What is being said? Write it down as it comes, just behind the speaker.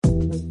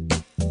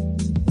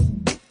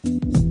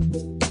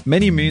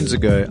Many moons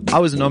ago, I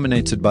was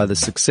nominated by the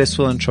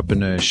successful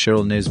entrepreneur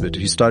Cheryl Nesbitt,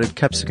 who started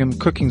Capsicum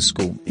Cooking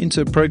School,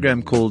 into a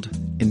program called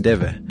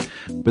Endeavour.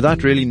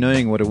 Without really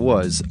knowing what it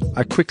was,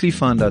 I quickly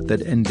found out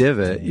that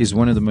Endeavour is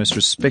one of the most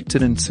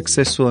respected and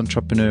successful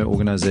entrepreneur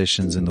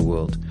organizations in the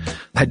world.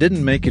 I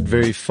didn't make it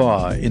very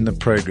far in the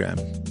program,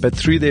 but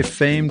through their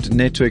famed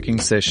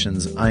networking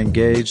sessions, I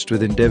engaged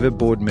with Endeavour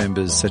board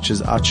members such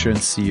as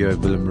OUTsurance CEO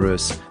Willem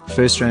Roos,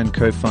 FirstRand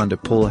co-founder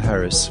Paul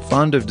Harris,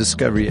 founder of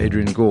Discovery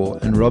Adrian Gore,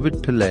 and Robert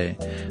Pillay,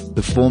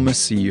 the former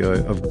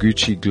CEO of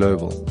Gucci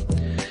Global.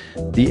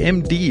 The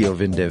MD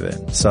of Endeavour,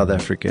 South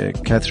Africa,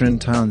 Catherine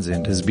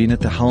Townsend, has been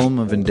at the helm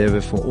of Endeavour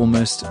for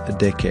almost a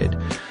decade.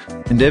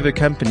 Endeavour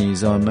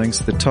companies are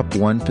amongst the top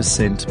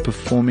 1%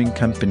 performing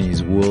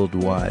companies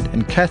worldwide,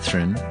 and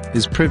Catherine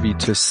is privy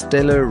to a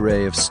stellar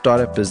array of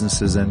startup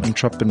businesses and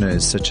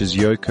entrepreneurs such as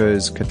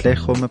Yoko's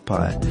Katlego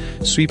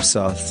Mapai, Sweep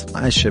South,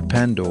 Aisha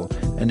Pandor,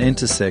 and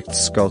Intersect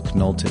Skulk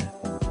Nolte.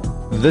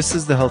 This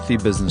is the Healthy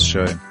Business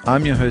Show.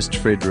 I'm your host,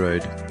 Fred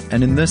Rode,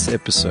 and in this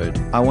episode,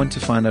 I want to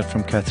find out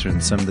from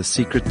Catherine some of the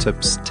secret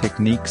tips,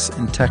 techniques,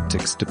 and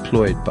tactics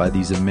deployed by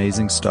these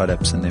amazing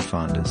startups and their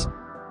founders.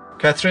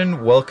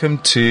 Catherine, welcome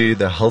to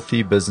the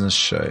Healthy Business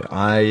Show.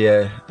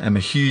 I am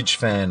a huge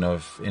fan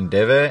of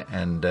Endeavour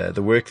and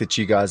the work that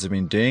you guys have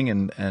been doing,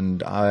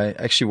 and I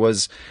actually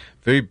was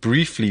very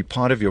briefly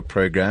part of your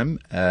program,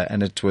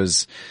 and it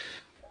was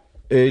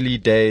early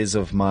days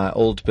of my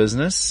old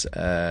business,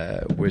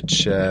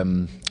 which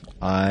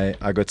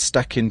I got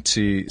stuck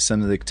into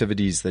some of the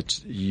activities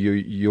that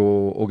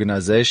your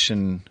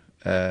organization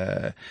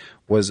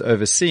was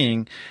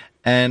overseeing,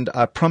 and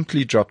I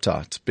promptly dropped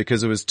out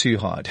because it was too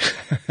hard.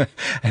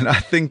 And I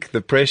think the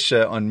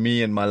pressure on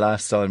me and my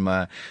lifestyle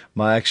and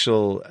my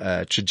actual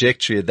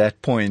trajectory at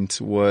that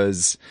point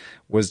was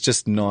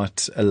just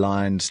not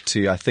aligned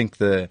to, I think,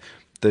 the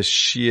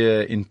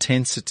sheer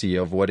intensity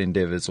of what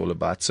Endeavour is all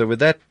about. So with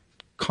that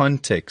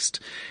context,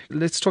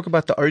 let's talk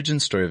about the origin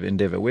story of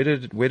Endeavour. Where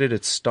did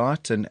it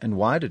start, and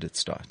why did it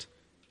start?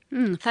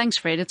 Thanks,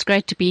 Fred. It's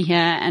great to be here,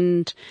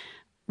 and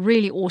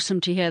really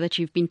awesome to hear that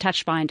you've been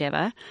touched by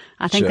Endeavour.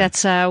 I think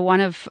that's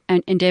one of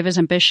Endeavour's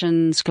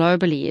ambitions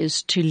globally,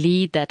 is to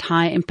lead that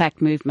high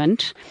impact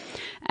movement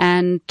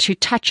and to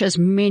touch as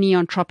many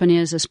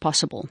entrepreneurs as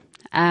possible.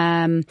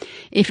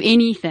 If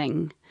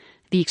anything,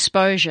 the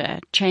exposure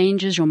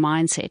changes your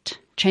mindset,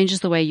 changes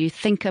the way you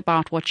think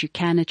about what you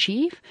can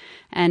achieve,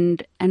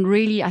 and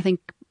really, I think,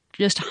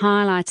 just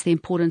highlights the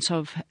importance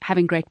of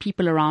having great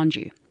people around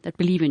you that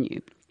believe in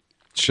you.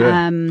 Sure.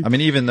 I mean,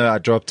 even though I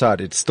dropped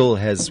out, it still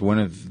has one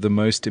of the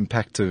most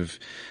impactful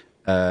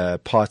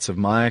parts of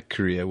my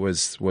career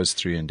was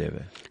through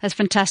Endeavour. That's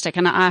fantastic,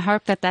 and I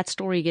hope that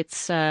story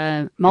gets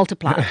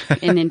multiplied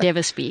in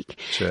Endeavour speak.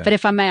 Sure. But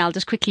if I may, I'll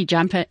just quickly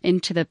jump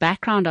into the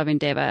background of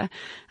Endeavour.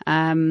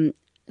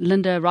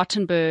 Linda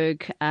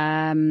Rottenberg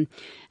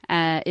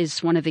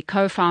is one of the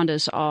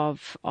co-founders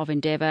of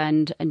Endeavour,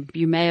 and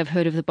you may have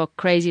heard of the book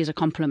Crazy as a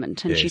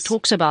Compliment, and She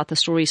talks about the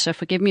story, so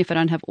forgive me if I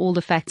don't have all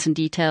the facts and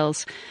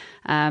details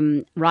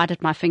right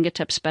at my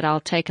fingertips, but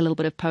I'll take a little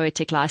bit of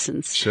poetic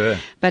license. Sure.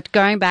 But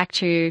going back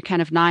to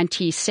kind of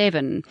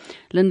 97,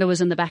 Linda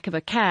was in the back of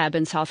a cab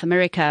in South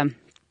America.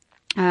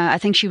 I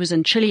think she was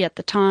in Chile at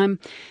the time,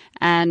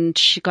 and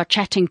she got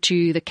chatting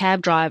to the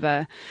cab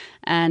driver,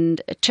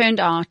 and it turned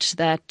out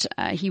that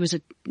he was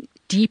a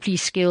deeply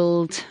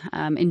skilled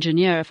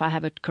engineer, if I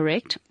have it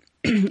correct.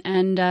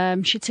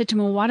 And she'd said to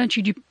him, well, why don't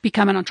you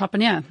become an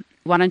entrepreneur?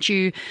 Why don't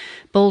you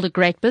build a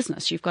great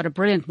business? You've got a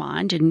brilliant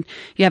mind and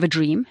you have a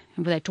dream.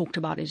 And they talked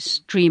about his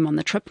dream on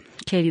the trip.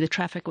 Clearly the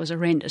traffic was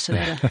horrendous, so they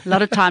had a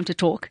lot of time to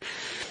talk.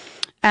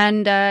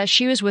 And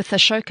she was with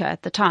Ashoka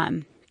at the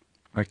time.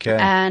 Okay.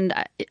 And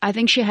I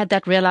think she had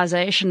that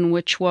realization,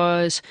 which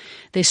was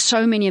there's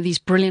so many of these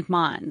brilliant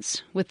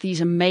minds with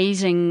these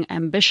amazing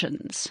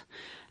ambitions,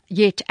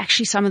 yet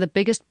actually some of the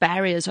biggest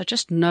barriers are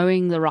just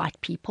knowing the right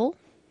people.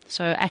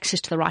 So access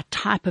to the right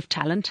type of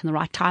talent and the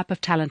right type of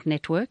talent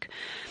network,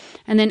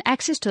 and then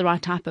access to the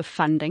right type of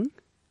funding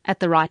at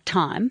the right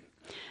time,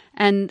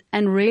 and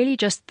really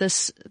just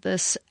this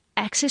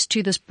access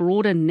to this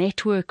broader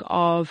network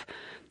of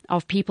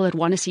people that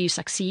want to see you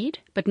succeed,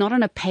 but not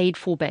on a paid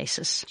for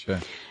basis. Sure.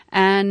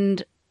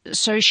 And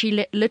so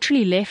she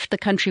literally left the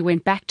country,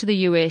 went back to the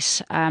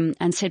US,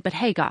 and said, "But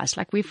hey, guys,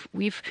 like we've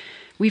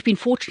been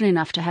fortunate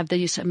enough to have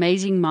these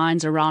amazing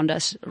minds around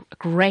us,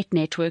 great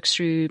networks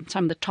through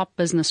some of the top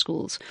business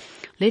schools.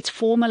 Let's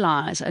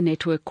formalize a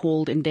network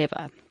called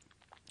Endeavour,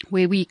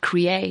 where we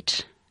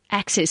create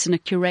access in a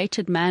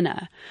curated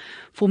manner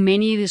for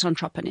many of these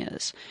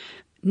entrepreneurs."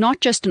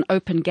 Not just an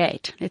open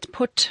gate. Let's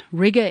put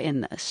rigor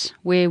in this,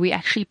 where we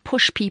actually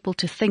push people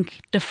to think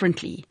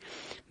differently,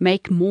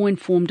 make more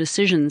informed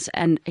decisions,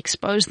 and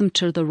expose them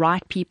to the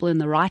right people in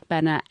the right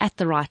manner at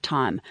the right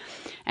time.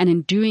 And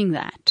in doing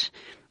that,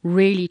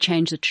 really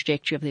change the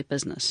trajectory of their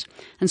business.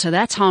 And so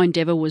that's how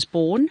Endeavour was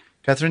born.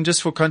 Catherine,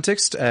 just for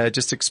context,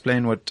 just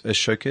explain what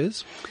Ashoka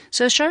is.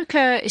 So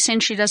Ashoka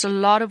essentially does a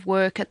lot of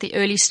work at the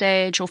early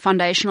stage or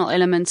foundational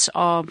elements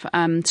of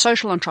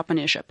social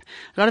entrepreneurship.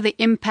 A lot of the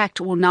impact,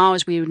 or now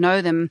as we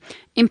know them,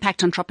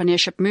 impact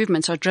entrepreneurship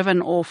movements are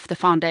driven off the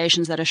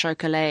foundations that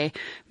Ashoka lay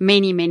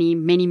many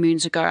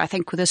moons ago. I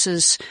think this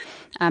is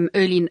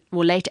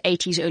late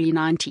 80s, early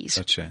 90s.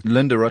 Gotcha.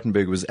 Linda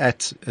Rottenberg was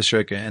at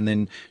Ashoka, and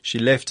then she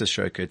left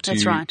Ashoka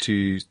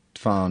to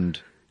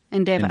found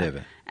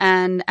Endeavour.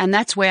 And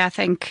that's where I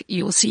think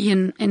you'll see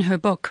in her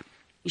book,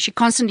 she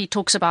constantly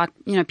talks about,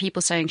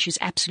 people saying she's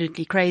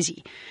absolutely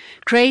crazy.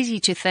 Crazy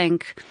to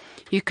think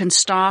you can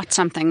start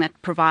something that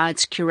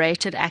provides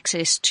curated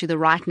access to the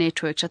right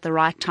networks at the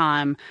right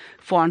time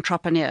for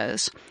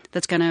entrepreneurs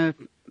that's going to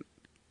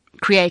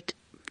create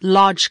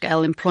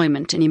large-scale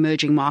employment in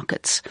emerging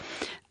markets.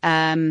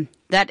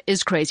 That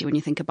is crazy when you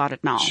think about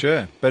it now.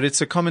 Sure. But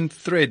it's a common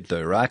thread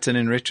though, right? And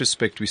in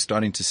retrospect, we're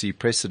starting to see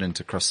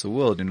precedent across the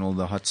world in all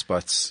the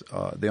hotspots,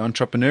 the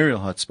entrepreneurial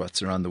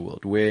hotspots around the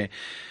world, where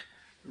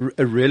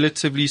a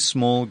relatively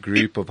small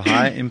group of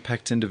high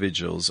impact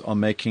individuals are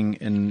making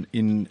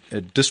in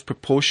a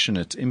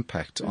disproportionate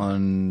impact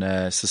on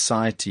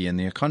society and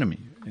the economy,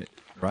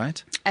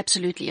 right?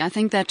 Absolutely. I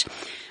think that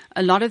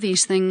a lot of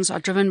these things are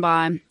driven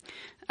by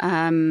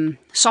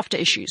softer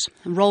issues,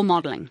 role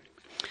modeling.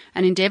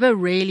 And Endeavour,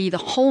 really, the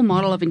whole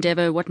model of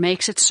Endeavour, what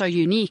makes it so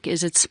unique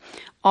is it's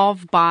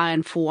of, by,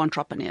 and for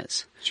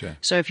entrepreneurs. Sure.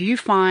 So if you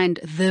find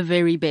the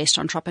very best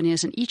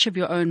entrepreneurs in each of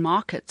your own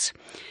markets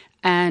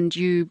and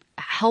you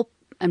help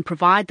and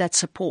provide that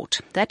support,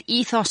 that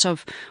ethos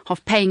of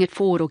paying it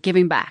forward or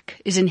giving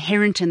back is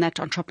inherent in that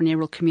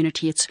entrepreneurial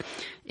community.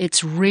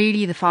 It's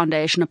really the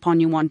foundation upon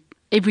you want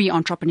every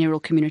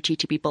entrepreneurial community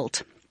to be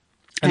built.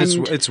 And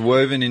it's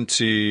woven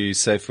into,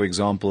 say, for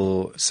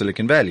example,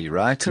 Silicon Valley,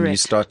 right? Correct. And you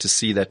start to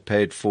see that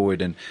paid forward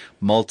and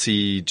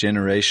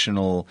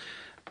multi-generational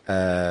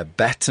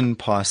baton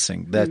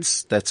passing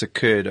that's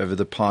occurred over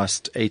the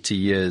past 80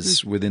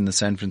 years within the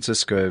San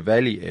Francisco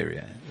Valley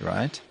area,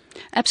 right?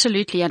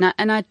 Absolutely. And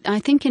I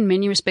think in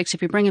many respects,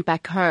 if you bring it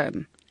back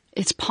home,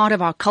 it's part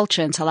of our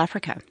culture in South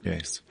Africa.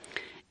 Yes.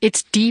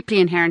 It's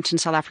deeply inherent in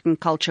South African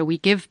culture. We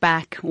give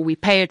back or we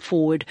pay it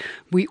forward.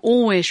 We're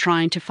always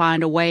trying to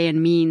find a way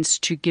and means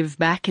to give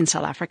back in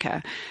South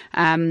Africa.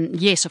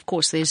 Yes, of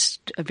course, there's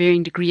a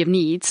varying degree of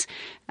needs.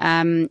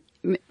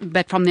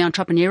 But from the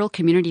entrepreneurial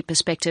community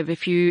perspective,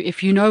 if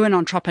you know an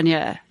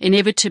entrepreneur,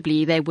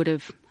 inevitably they would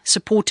have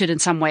supported in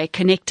some way,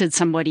 connected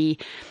somebody,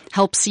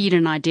 helped seed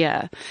an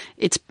idea.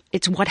 It's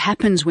what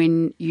happens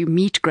when you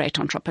meet great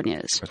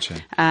entrepreneurs.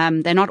 Gotcha.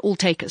 They're not all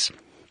takers.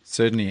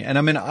 Certainly. And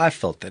I mean, I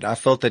felt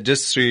that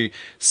just through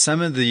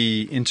some of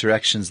the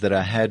interactions that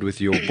I had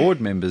with your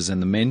board members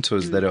and the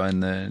mentors that are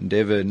in the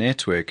Endeavour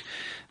network,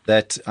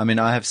 that, I mean,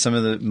 I have some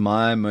of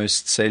my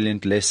most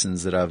salient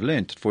lessons that I've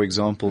learned. For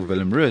example,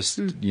 Willem Rust,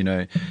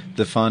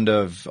 the founder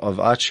of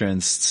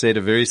Archerance, said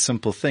a very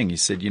simple thing. He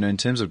said, in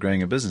terms of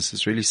growing a business,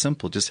 it's really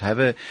simple. Just have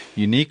a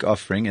unique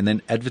offering and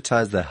then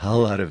advertise the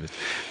hell out of it.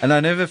 And I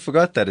never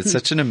forgot that. It's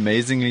such an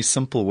amazingly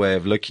simple way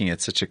of looking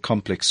at such a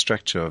complex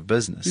structure of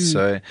business.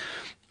 So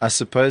I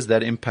suppose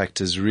that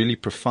impact is really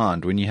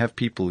profound when you have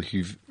people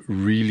who've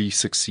really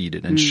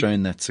succeeded and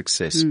shown that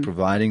success,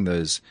 providing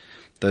those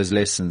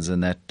lessons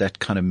and that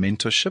kind of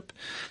mentorship.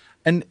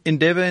 And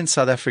Endeavour in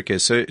South Africa.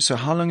 So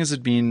how long has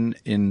it been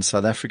in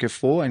South Africa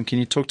for? And can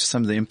you talk to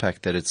some of the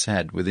impact that it's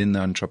had within the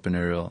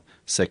entrepreneurial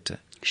sector?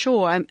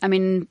 Sure. I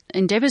mean,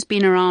 Endeavour's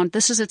been around.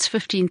 This is its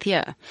 15th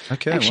year,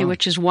 actually,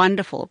 which is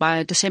wonderful.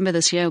 By December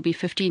this year, it'll be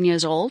 15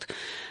 years old.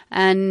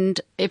 And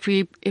if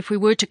we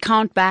were to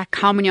count back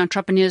how many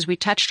entrepreneurs we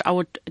touched, I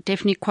would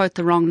definitely quote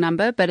the wrong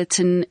number, but it's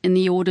in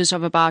the orders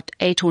of about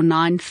 8,000 or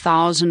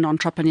 9,000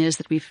 entrepreneurs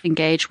that we've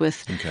engaged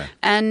with. Okay.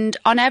 And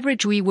on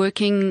average, we're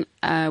working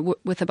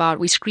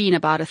we screen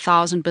about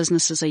 1,000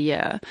 businesses a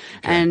year.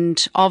 Okay.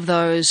 And of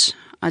those,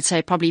 I'd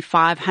say probably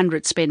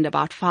 500 spend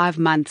about 5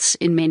 months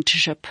in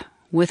mentorship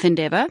with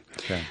Endeavour.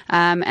 Okay.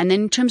 And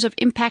then in terms of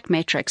impact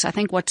metrics, I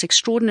think what's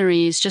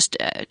extraordinary is just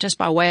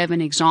by way of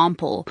an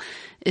example,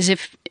 is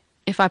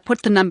if I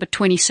put the number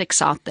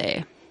 26 out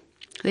there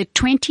are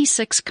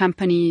 26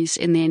 companies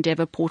in the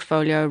Endeavour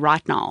portfolio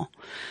right now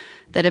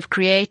that have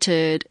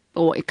created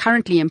or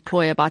currently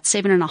employ about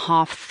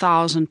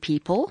 7,500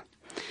 people.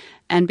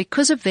 And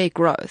because of their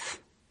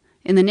growth,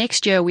 in the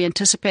next year, we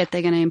anticipate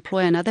they're going to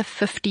employ another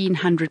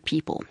 1,500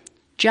 people.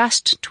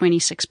 Just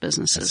 26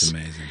 businesses.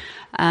 That's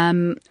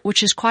amazing.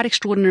 Which is quite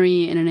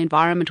extraordinary in an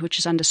environment which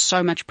is under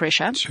so much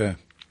pressure. Sure.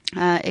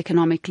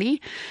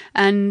 Economically.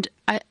 And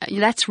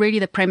that's really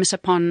the premise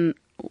upon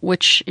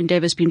which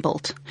Endeavour's been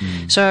built.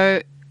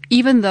 So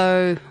even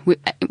though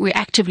we're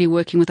actively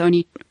working with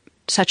only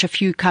such a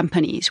few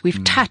companies,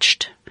 we've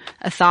touched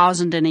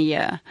 1,000 in a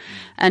year.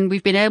 And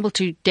we've been able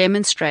to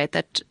demonstrate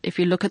that if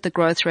you look at the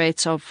growth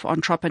rates of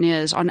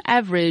entrepreneurs, on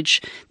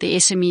average, the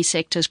SME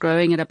sector is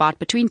growing at about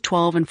between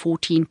 12 and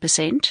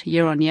 14%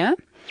 year on year.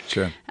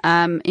 Sure.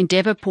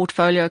 Endeavour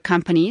portfolio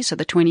companies, so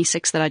the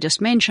 26 that I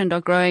just mentioned,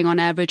 are growing on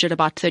average at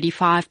about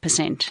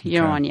 35%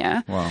 year on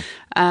year. Wow.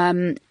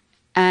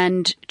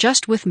 And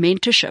just with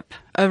mentorship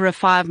over a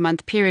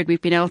 5-month period, we've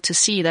been able to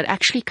see that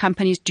actually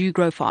companies do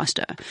grow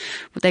faster.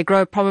 They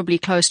grow probably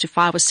close to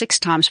 5 or 6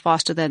 times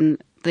faster than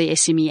the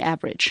SME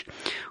average,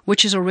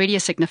 which is already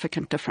a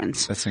significant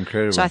difference. That's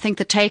incredible. So I think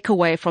the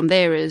takeaway from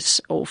there is,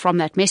 or from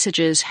that message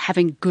is,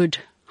 having good,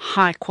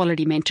 high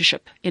quality mentorship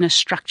in a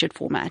structured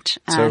format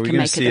can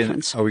make a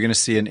difference. Are we going to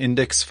see an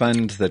index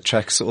fund that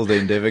tracks all the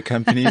Endeavour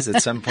companies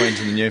at some point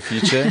in the near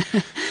future?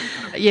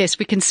 Yes,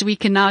 we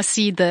can now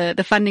see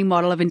the funding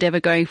model of Endeavour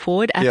going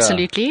forward.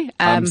 Absolutely. Yeah,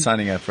 I'm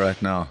signing up right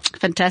now.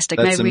 Fantastic.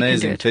 That's Maybe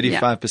amazing. We can do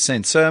it. 35%.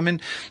 Yeah. So, I mean,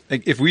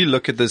 if we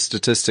look at the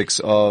statistics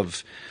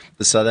of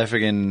the South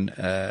African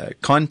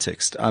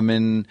context, I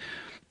mean,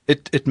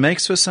 it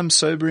makes for some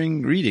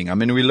sobering reading. I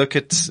mean, we look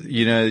at,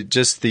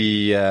 just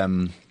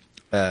the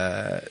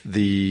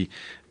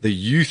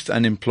youth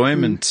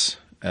unemployment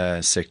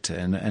sector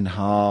and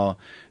how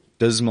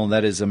dismal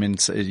that is. I mean,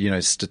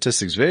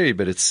 statistics vary,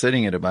 but it's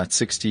sitting at about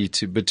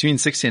between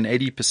 60 and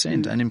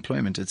 80%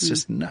 unemployment. It's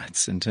just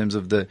nuts in terms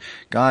of the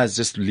guys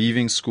just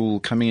leaving school,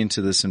 coming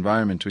into this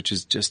environment, which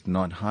is just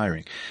not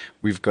hiring.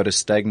 We've got a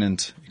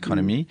stagnant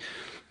economy,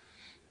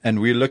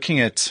 and we're looking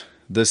at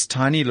this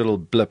tiny little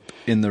blip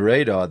in the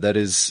radar that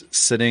is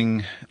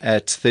sitting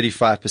at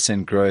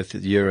 35% growth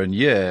year on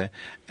year,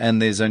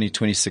 and there's only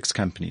 26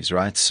 companies,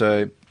 right?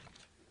 So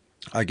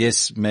I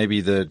guess maybe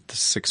the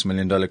 $6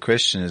 million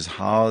question is,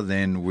 how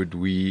then would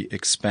we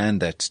expand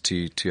that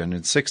to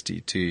 260,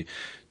 to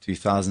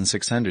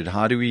 2,600?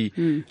 How do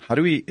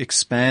we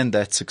expand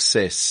that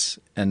success?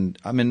 And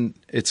I mean,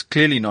 it's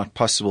clearly not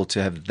possible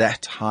to have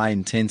that high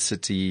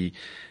intensity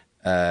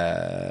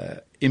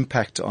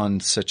impact on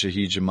such a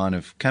huge amount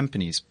of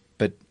companies.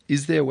 But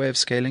is there a way of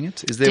scaling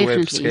it? Is there a way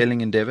of scaling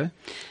Endeavour?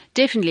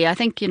 Definitely. I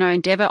think,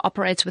 Endeavour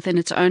operates within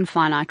its own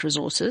finite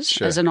resources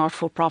as a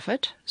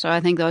not-for-profit. So I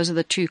think those are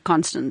the two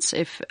constants.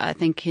 I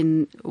think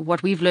in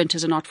what we've learned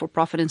as a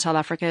not-for-profit in South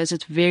Africa is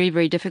it's very,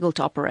 very difficult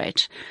to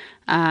operate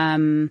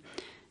in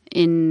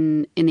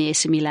the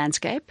SME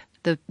landscape.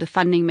 The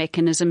funding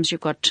mechanisms,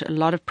 you've got a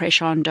lot of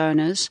pressure on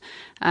donors,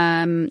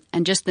 and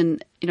just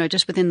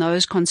within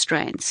those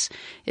constraints,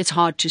 it's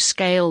hard to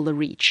scale the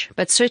reach.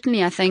 But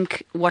certainly, I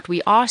think what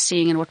we are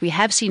seeing and what we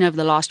have seen over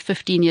the last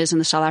 15 years in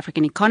the South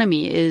African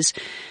economy is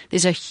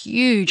there's a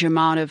huge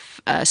amount of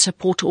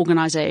support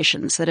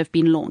organizations that have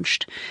been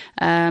launched.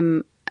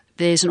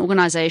 There's an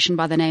organization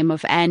by the name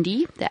of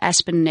ANDE, the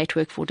Aspen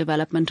Network for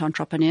Development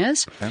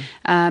Entrepreneurs.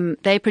 Okay.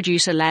 They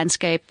produce a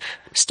landscape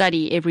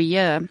study every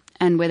year,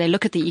 and where they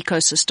look at the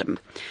ecosystem.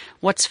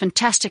 What's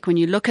fantastic when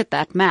you look at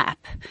that map,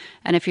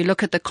 and if you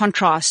look at the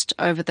contrast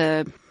over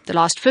the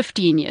last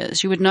 15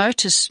 years, you would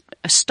notice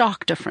a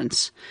stark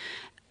difference,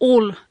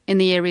 all in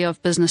the area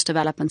of business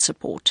development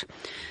support.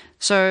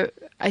 So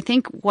I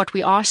think what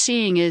we are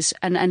seeing is,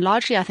 and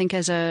largely I think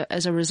as a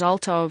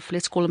result of,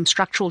 let's call them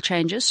structural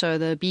changes, so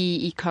the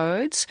BEE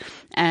codes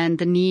and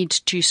the need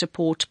to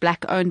support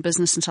black-owned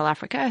business in South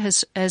Africa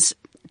has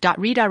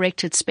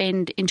redirected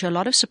spend into a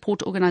lot of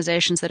support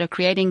organizations that are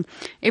creating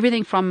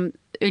everything from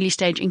early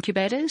stage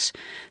incubators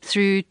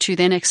through to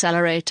then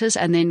accelerators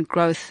and then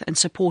growth and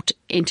support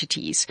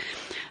entities.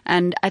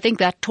 And I think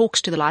that talks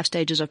to the life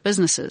stages of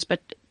businesses.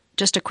 But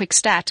just a quick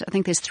stat, I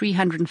think there's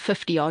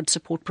 350 odd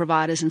support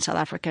providers in South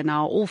Africa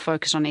now, all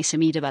focused on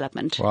SME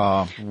development.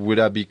 Wow. Would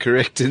I be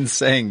correct in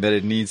saying that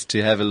it needs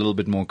to have a little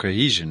bit more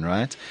cohesion,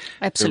 right?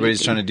 Absolutely.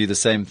 Everybody's trying to do the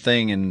same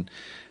thing and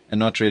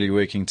not really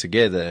working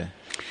together.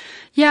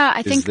 Yeah,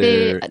 I think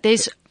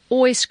there's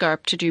always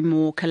scope to do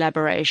more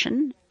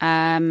collaboration.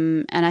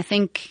 And I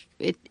think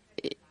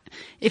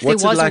if there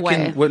was a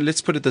way.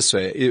 Let's put it this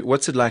way.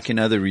 What's it like in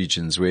other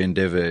regions where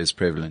Endeavour is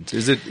prevalent?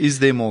 Is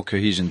there more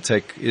cohesion?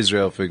 Take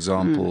Israel, for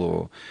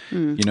example,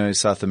 or,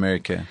 South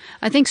America.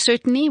 I think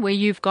certainly where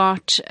you've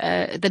got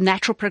the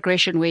natural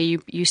progression where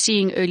you're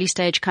seeing early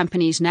stage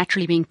companies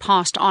naturally being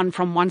passed on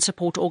from one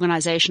support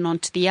organization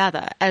onto the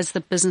other as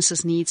the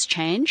business's needs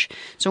change.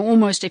 So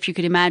almost if you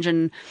could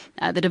imagine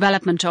the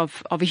development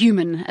of a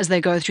human as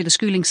they go through the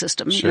schooling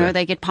system, sure.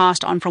 They get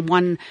passed on from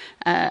one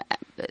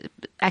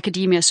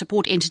academia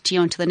support entity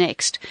onto the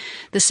next.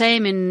 The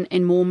same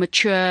in more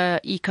mature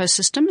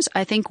ecosystems.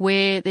 I think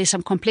where there's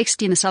some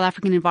complexity in the South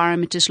African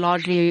environment is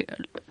largely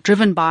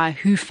driven by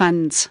who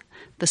funds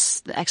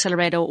the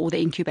accelerator or the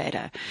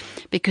incubator,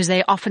 because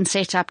they're often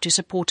set up to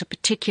support a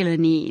particular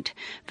need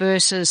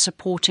versus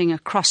supporting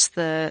across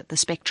the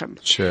spectrum.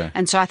 Sure.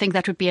 And so I think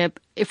that would be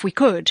if we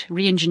could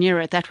re-engineer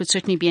it, that would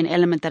certainly be an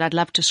element that I'd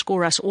love to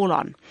score us all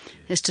on,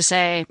 is to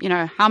say,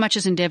 how much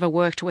has Endeavour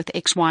worked with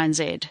X, Y, and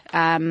Z?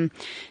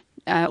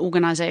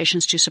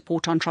 Organizations to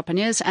support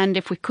entrepreneurs. And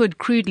if we could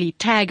crudely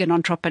tag an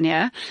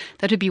entrepreneur,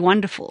 that would be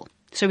wonderful.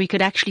 So we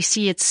could actually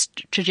see its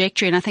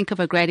trajectory. And I think of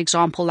a great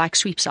example like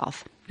Sweep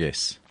South.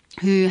 Yes.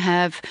 Who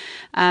have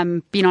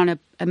been on an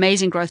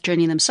amazing growth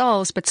journey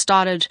themselves, but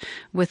started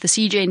with the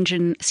seed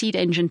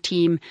engine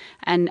team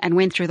and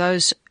went through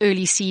those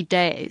early seed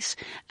days.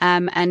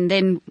 And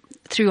then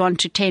through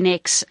onto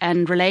 10X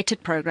and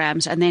related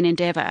programs, and then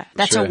Endeavor.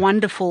 That's Sure. a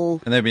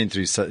wonderful. And they've been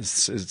through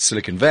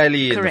Silicon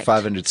Valley and the Correct.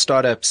 500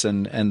 startups,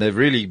 and they've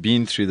really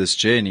been through this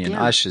journey. And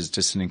Yeah. Aisha is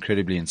just an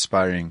incredibly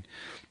inspiring,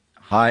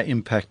 high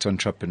impact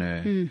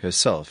entrepreneur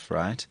herself,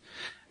 right?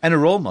 And a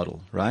role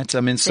model, right?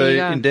 I mean, so There you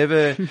go.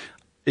 Endeavor,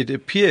 it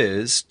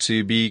appears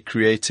to be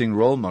creating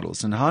role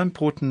models. And how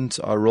important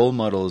are role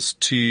models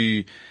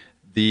to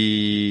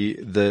the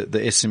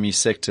SME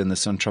sector and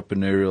this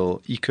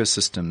entrepreneurial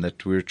ecosystem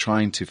that we're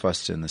trying to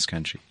foster in this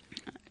country?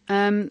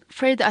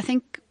 Fred, I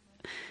think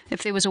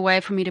if there was a way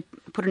for me to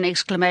put an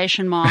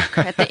exclamation mark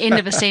at the end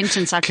of a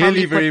sentence, I'd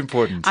Clearly probably very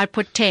important. I'd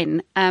put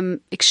 10.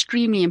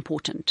 Extremely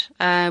important.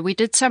 We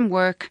did some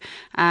work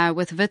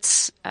with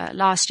WITS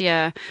last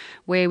year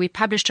where we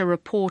published a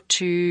report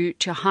to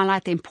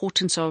highlight the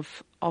importance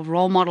of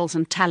role models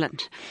and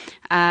talent.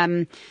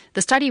 The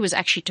study was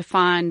actually to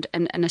find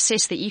and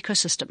assess the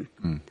ecosystem,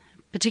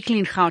 particularly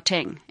in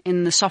Gauteng,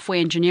 in the software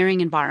engineering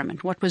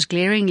environment. What was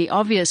glaringly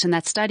obvious in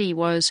that study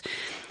was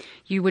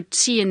you would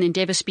see in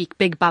Endeavor Speak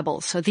big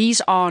bubbles. So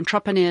these are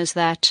entrepreneurs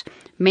that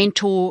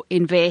mentor,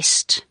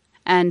 invest,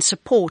 and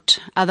support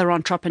other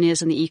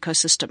entrepreneurs in the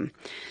ecosystem.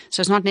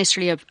 So it's not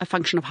necessarily a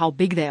function of how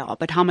big they are,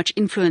 but how much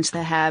influence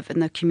they have in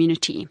the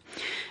community.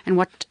 And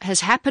what has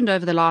happened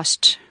over the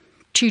last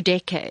 2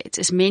 decades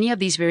is many of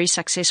these very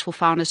successful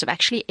founders have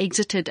actually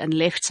exited and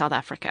left South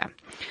Africa.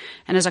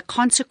 And as a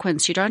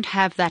consequence, you don't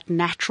have that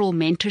natural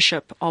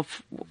mentorship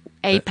of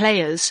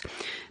players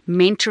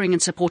mentoring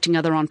and supporting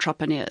other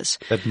entrepreneurs.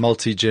 That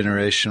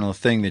multi-generational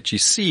thing that you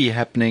see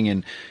happening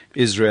in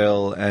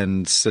Israel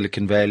and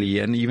Silicon Valley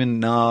and even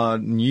now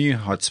new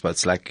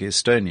hotspots like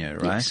Estonia,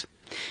 right? Yes.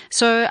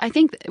 So I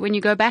think when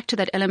you go back to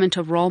that element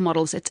of role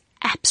models, it's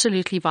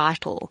absolutely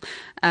vital.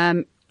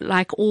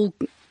 Like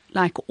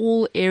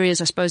all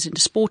areas, I suppose, in the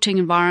sporting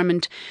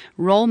environment,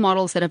 role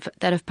models that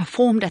have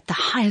performed at the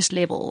highest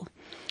level,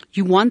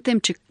 you want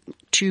them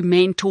to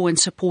mentor and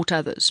support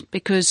others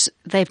because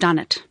they've done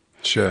it.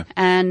 Sure.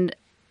 And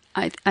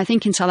I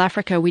think in South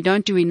Africa we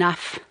don't do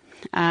enough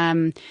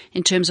in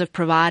terms of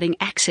providing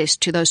access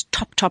to those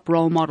top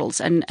role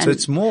models. And so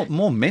it's more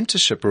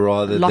mentorship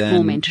rather more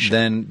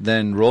mentorship.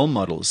 than role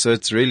models. So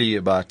it's really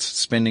about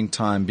spending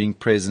time, being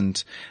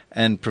present,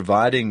 and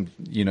providing,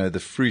 the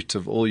fruit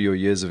of all your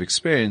years of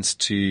experience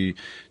to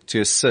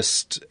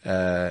assist,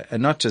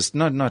 and not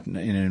in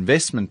an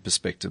investment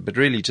perspective, but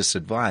really just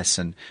advice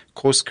and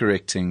course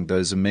correcting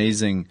those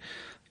amazing,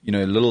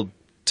 little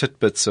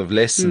tidbits of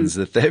lessons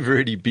that they've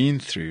already been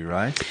through,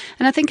 right?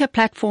 And I think a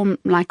platform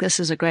like this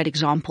is a great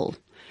example,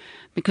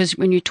 because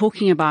when you're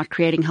talking about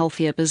creating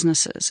healthier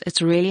businesses,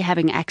 it's really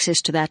having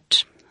access to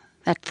that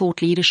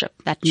thought leadership,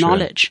 that Sure.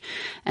 knowledge.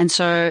 And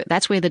so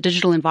that's where the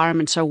digital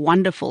environment's so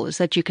wonderful, is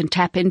that you can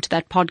tap into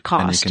that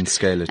podcast And you can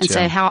scale it, and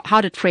say,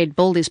 how did Fred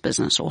build his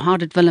business, or how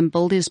did Willem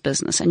build his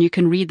business? And you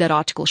can read that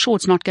article. Sure,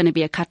 it's not going to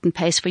be a cut and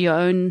paste for your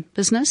own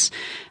business.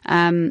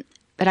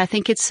 But I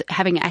think it's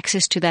having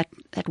access to that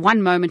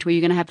one moment where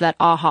you're going to have that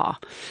aha.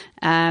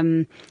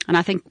 And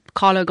I think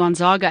Carlo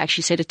Gonzaga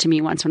actually said it to me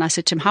once when I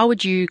said to him, how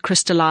would you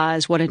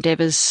crystallize what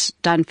Endeavor's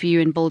done for you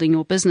in building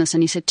your business?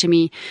 And he said to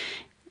me,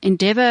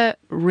 Endeavor,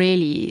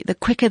 really, the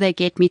quicker they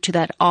get me to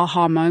that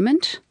aha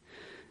moment,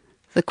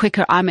 the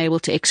quicker I'm able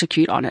to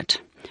execute on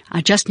it.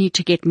 I just need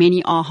to get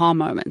many aha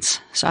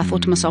moments. So I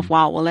thought to myself,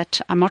 wow, well,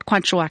 I'm not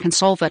quite sure I can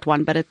solve that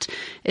one, but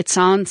it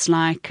sounds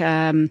like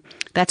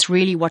that's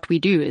really what we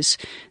do, is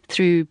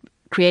through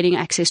creating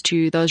access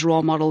to those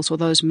role models or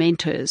those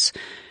mentors,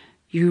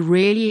 you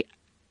really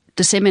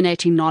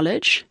disseminating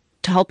knowledge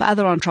to help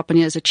other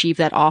entrepreneurs achieve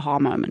that aha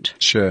moment.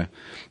 Sure.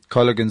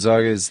 Carlo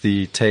Gonzaga is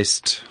the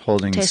Taste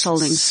Holdings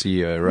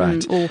CEO,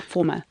 right? Or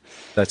former.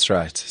 That's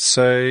right.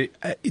 So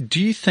do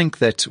you think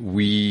that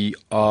we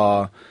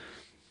are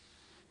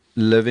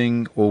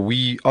living, or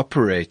we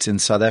operate in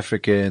South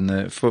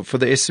Africa for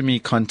the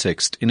SME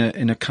context in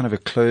a kind of a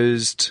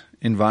closed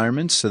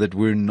environment, so that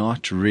we're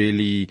not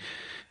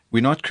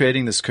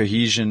creating this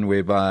cohesion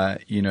whereby,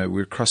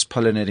 we're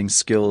cross-pollinating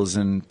skills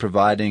and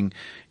providing,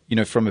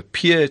 from a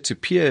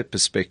peer-to-peer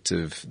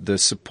perspective, the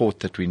support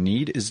that we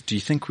need? Do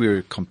you think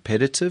we're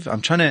competitive?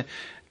 I'm trying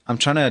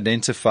to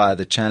identify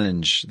the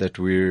challenge that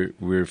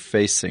we're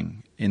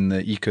facing in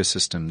the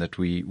ecosystem that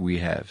we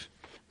have.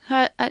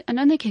 I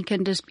don't think it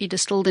can just be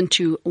distilled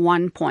into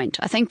one point.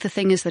 I think the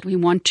thing is that we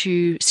want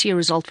to see a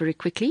result very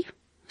quickly.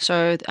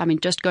 So,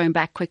 just going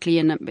back quickly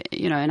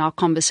in our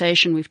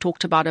conversation, we've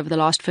talked about over the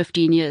last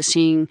 15 years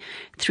seeing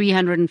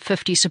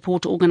 350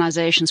 support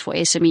organizations for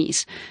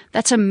SMEs.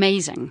 That's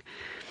amazing.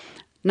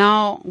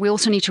 Now, we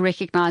also need to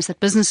recognize that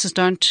businesses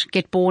don't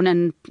get born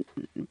and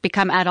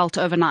become adult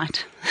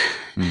overnight.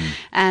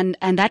 And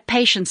that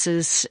patience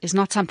is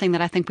not something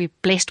that I think we're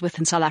blessed with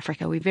in South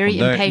Africa. We're very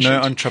impatient.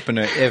 No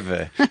entrepreneur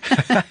ever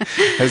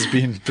has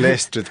been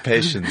blessed with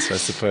patience, I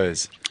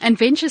suppose. And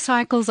venture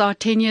cycles are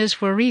 10 years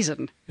for a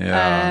reason.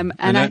 Yeah.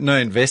 And no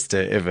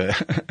investor ever,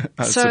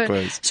 I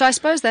suppose. So I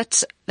suppose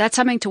that's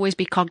something to always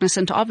be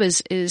cognizant of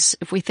is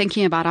if we're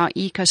thinking about our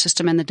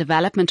ecosystem and the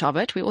development of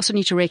it, we also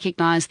need to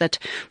recognize that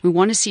we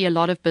want to see a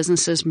lot of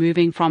businesses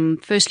moving from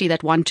firstly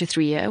that 1 to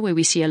 3 year where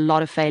we see a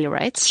lot of failure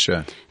rates.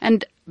 Sure.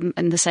 And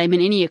the same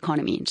in any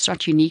economy. It's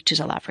not unique to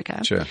South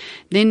Africa. Sure.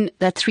 Then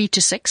that 3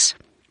 to 6.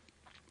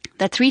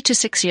 That 3 to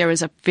 6 year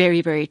is a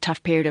very, very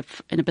tough period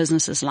in a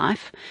business's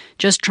life.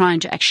 Just trying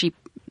to actually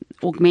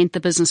augment the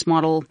business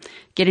model,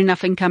 get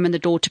enough income in the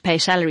door to pay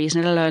salaries,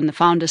 let alone the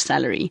founder's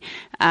salary,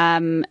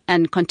 and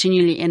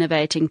continually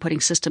innovating,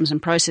 putting systems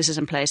and processes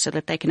in place so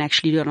that they can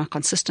actually do it on a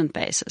consistent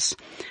basis.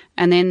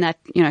 And then that,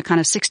 kind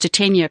of 6 to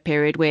 10 year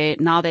period where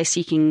now they're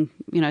seeking,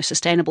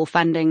 sustainable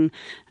funding,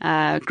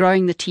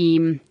 growing the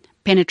team,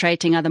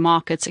 penetrating other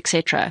markets,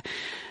 etc.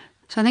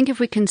 So I think if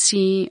we can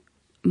see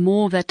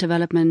more of that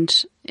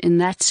development in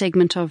that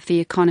segment of the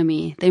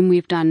economy, then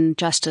we've done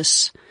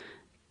justice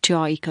to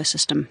our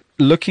ecosystem.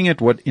 Looking at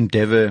what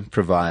Endeavour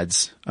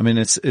provides, I mean,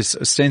 it's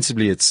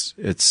ostensibly it's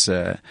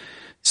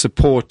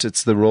support,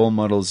 it's the role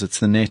models, it's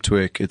the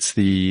network, it's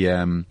the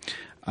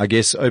I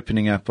guess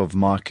opening up of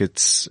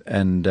markets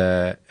and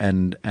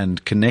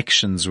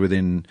connections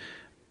within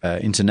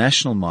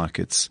international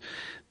markets.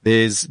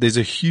 There's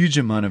a huge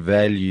amount of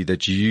value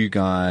that you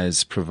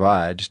guys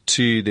provide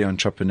to the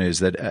entrepreneurs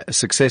that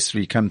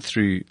successfully come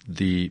through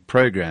the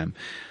program.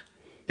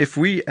 If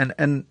we the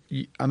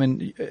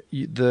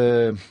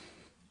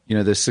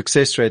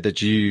success rate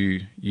that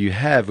you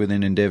have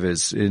within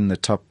Endeavour's in the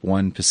top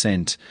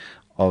 1%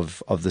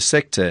 of the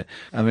sector.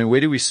 I mean, where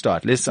do we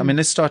start? Let's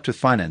start with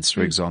finance,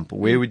 for example.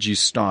 Where would you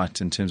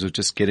start in terms of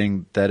just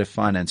getting that of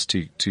finance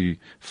to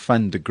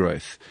fund the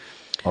growth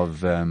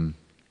of a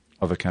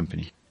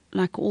company?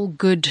 Like all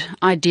good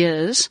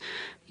ideas,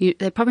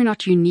 they're probably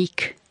not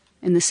unique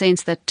in the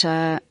sense that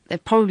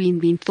they've probably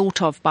been thought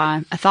of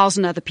by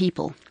 1,000 other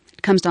people.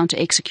 It comes down to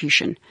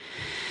execution.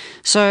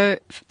 So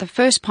the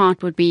first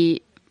part would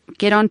be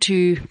get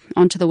onto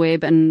the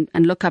web and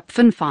look up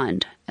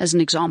FinFind as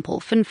an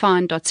example,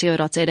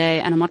 finfind.co.za,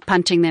 and I'm not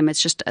punting them.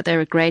 It's just they're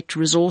a great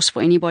resource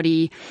for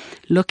anybody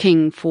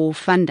looking for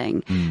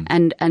funding.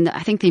 And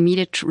I think the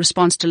immediate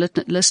response to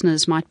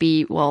listeners might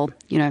be, well,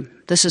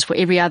 this is for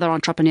every other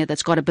entrepreneur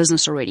that's got a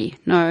business already.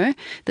 No,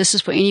 this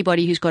is for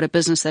anybody who's got a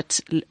business that's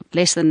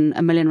less than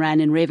R1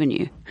 million in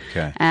revenue.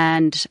 Okay.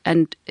 And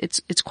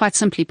it's quite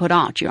simply put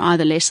out. You're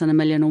either less than R1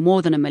 million or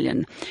more than R1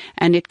 million.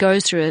 And it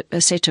goes through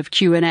a set of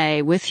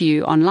Q&A with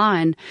you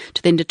online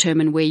to then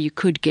determine where you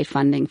could get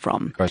funding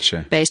from.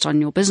 Gotcha. Based on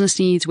your business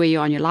needs, where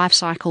you're on your life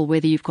cycle,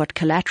 whether you've got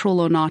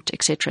collateral or not,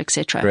 et cetera, et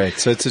cetera. Great.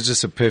 So it's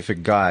just a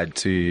perfect guide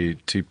to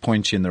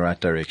point you in the right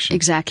direction.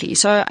 Exactly.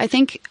 So I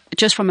think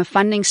just from a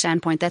funding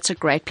standpoint, that's a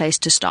great place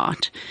to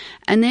start.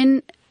 And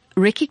then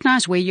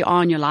recognize where you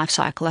are in your life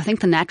cycle. I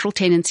think the natural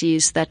tendency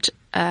is that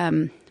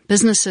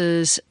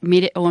businesses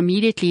are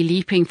immediately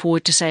leaping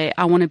forward to say,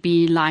 I want to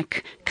be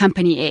like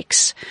company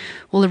X.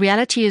 Well, the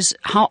reality is,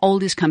 how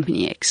old is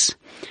company X?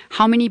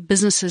 How many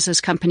businesses has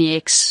company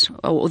X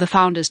or the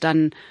founders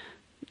done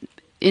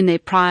in their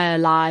prior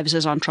lives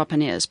as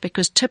entrepreneurs?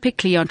 Because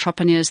typically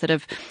entrepreneurs that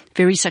have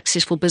very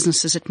successful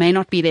businesses, it may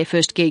not be their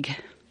first gig.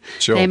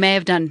 Sure. They may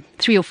have done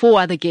 3 or 4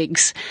 other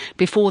gigs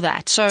before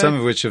that. So some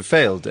of which have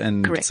failed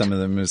and correct. Some of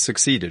them have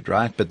succeeded,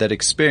 right? But that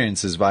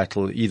experience is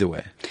vital either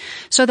way.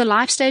 So the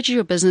life stage of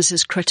your business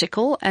is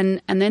critical.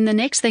 And then the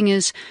next thing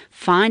is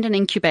find an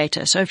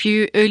incubator. So if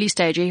you early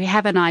stage, if you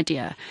have an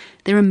idea,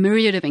 there are a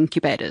myriad of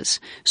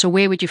incubators. So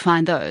where would you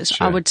find those?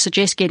 Sure. I would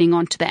suggest getting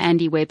onto the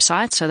Ande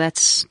website. So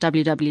that's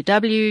www.ande.co.za.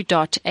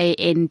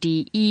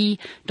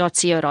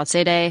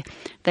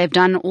 They've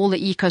done all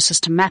the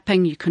ecosystem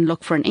mapping. You can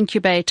look for an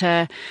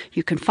incubator.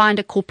 You can find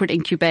a corporate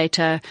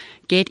incubator.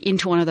 Get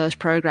into one of those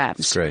programs.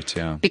 That's great,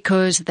 yeah.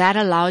 Because that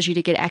allows you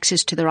to get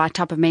access to the right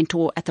type of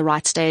mentor at the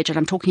right stage. And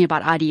I'm talking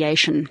about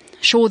ideation.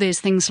 Sure, there's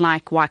things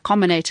like Y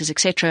Combinators,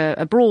 etc.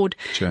 abroad.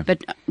 Sure.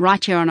 But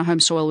right here on our home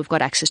soil, we've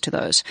got access to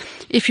those.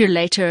 If you're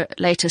later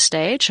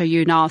stage, so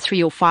you're now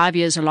 3 or 5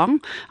 years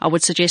along, I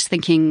would suggest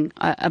thinking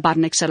about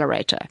an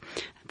accelerator.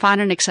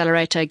 Find an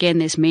accelerator. Again,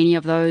 there's many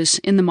of those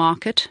in the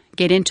market.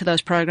 Get into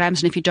those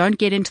programs. And if you don't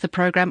get into the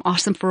program,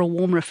 ask them for a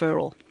warm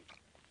referral.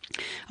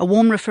 A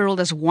warm referral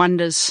does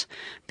wonders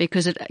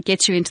because it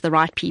gets you into the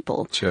right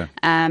people. Sure.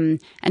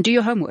 And do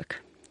your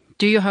homework.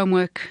 Do your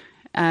homework.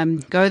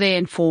 Go there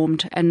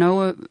informed and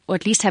know, or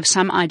at least have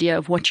some idea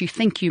of what you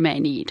think you may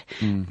need.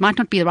 Might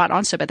not be the right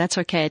answer, but that's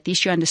okay. At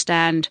least you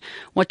understand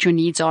what your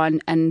needs are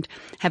and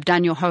have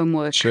done your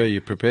homework. Sure, you're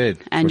prepared.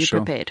 And you're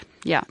prepared.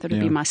 Yeah, that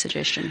would be my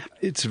suggestion.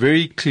 It's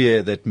very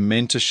clear that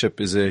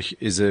mentorship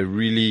is a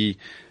really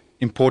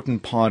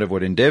important part of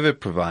what Endeavour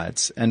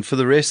provides. And for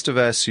the rest of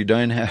us who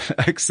don't have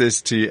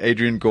access to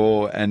Adrian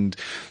Gore and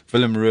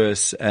Willem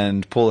Roos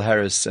and Paul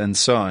Harris and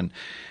so on,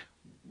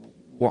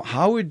 what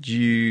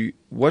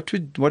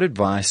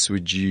advice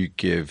would you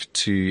give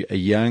to a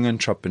young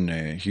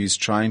entrepreneur who's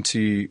trying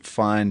to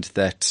find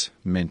that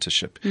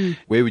mentorship?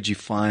 Where would you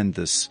find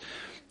this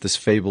this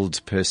fabled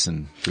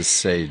person, this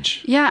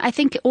sage? Yeah, I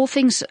think all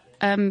things,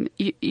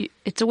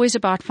 it's always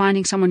about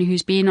finding someone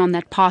who's been on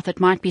that path that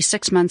might be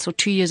 6 months or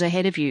 2 years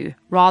ahead of you,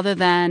 rather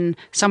than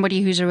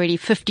somebody who's already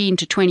 15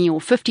 to 20 or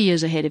 50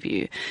 years ahead of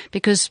you,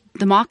 because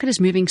the market is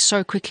moving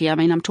so quickly. I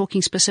mean, I'm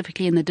talking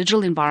specifically in the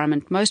digital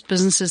environment. Most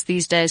businesses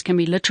these days can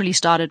be literally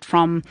started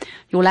from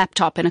your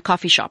laptop in a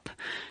coffee shop.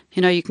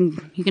 You know, you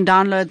can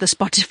download the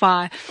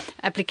Spotify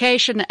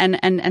application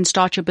and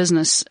start your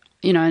business,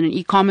 you know, in an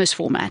e-commerce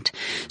format.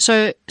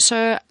 So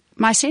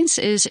my sense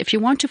is, if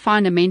you want to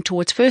find a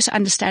mentor, it's first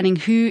understanding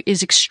who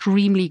is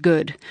extremely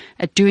good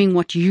at doing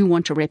what you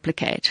want to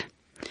replicate.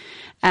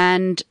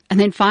 And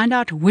then find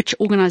out which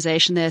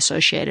organization they're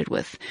associated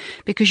with,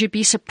 because you'd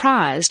be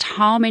surprised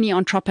how many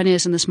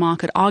entrepreneurs in this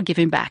market are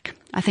giving back.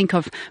 I think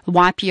of the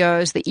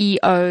YPOs, the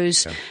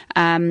EOs,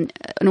 an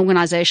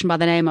organization by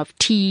the name of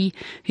T,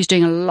 who's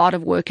doing a lot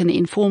of work in the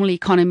informal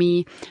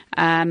economy.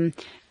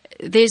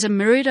 There's a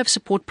myriad of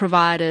support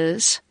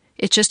providers.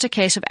 It's just a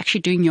case of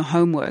actually doing your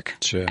homework.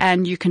 Sure.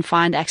 And you can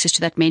find access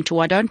to that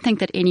mentor. I don't think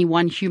that any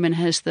one human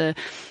has the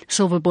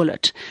silver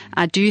bullet.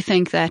 I do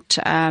think that,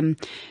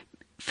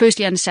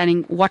 firstly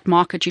understanding what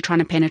market you're trying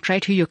to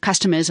penetrate, who your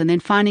customer is, and then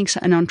finding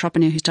an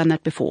entrepreneur who's done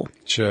that before.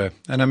 Sure.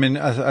 And I mean,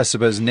 I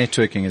suppose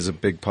networking is a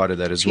big part of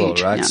that as well,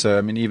 right? Yeah. So,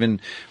 I mean, even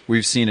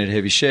we've seen at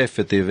Heavy Chef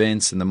at the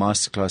events and the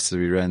masterclasses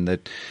we ran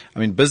that, I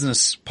mean,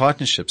 business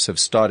partnerships have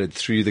started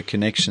through the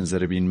connections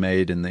that have been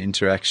made and the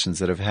interactions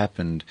that have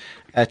happened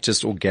at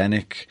just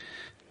organic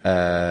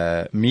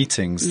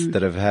meetings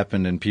that have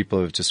happened, and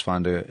people have just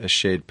found a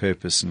shared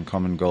purpose and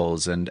common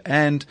goals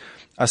and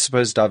I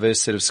suppose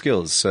diverse set of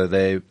skills. So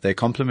they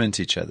complement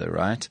each other,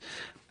 right?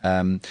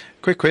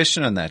 Quick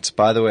question on that.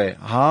 By the way,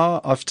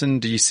 how often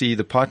do you see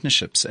the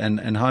partnerships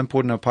and how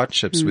important are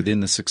partnerships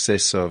within the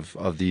success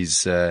of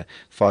these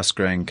fast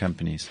growing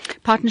companies?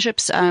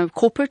 Partnerships,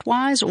 corporate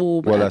wise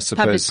or Well, I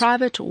suppose public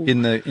private, or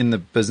in the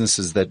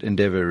businesses that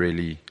Endeavour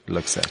really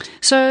looks at.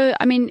 So,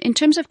 I mean, in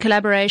terms of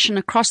collaboration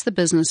across the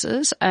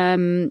businesses,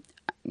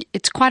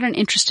 it's quite an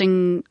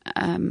interesting,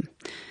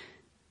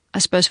 I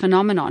suppose,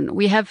 phenomenon.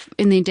 We have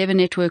in the Endeavour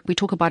network, we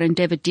talk about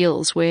Endeavour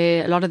deals,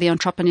 where a lot of the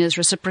entrepreneurs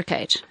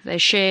reciprocate. They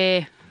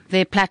share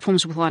their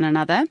platforms with one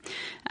another,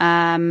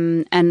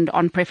 and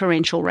on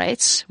preferential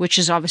rates, which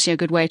is obviously a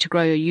good way to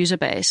grow your user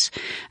base.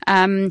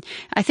 I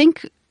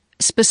think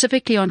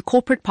specifically on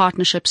corporate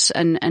partnerships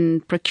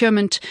and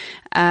procurement,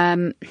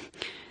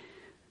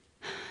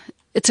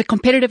 it's a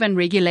competitive and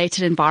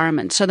regulated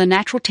environment. So the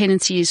natural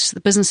tendency is the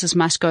businesses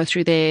must go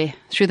through the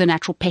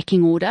natural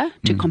pecking order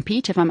to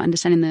compete, if I'm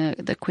understanding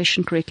the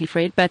question correctly,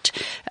 Fred. But,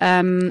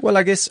 well,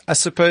 I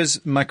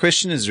suppose my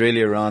question is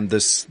really around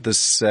this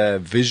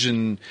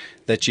vision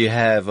that you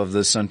have of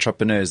this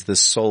entrepreneur,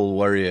 this soul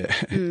warrior.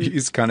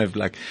 He's kind of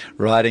like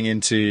riding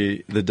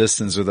into the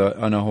distance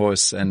on a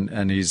horse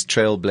and he's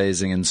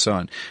trailblazing and so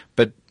on.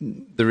 But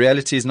the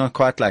reality is not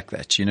quite like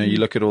that. You know, you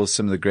look at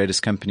some of the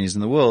greatest companies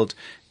in the world,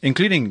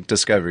 including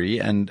Discovery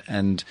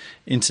and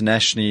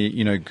internationally,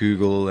 you know,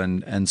 Google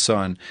and so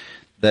on,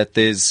 that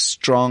there's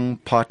strong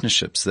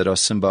partnerships that are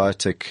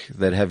symbiotic,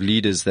 that have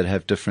leaders that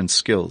have different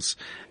skills.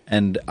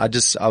 And I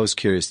was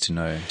curious to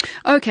know.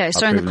 Okay,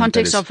 so in the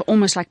context of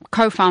almost like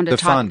co-founder type.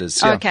 The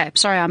founders, yeah. Okay,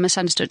 sorry, I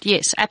misunderstood.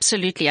 Yes,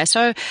 absolutely.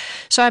 So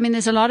I mean,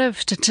 there's a lot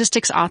of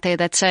statistics out there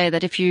that say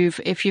that if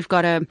you've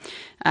got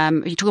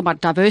you talk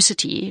about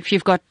diversity, if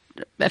you've got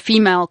a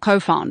female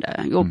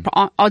co-founder, your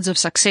odds of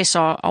success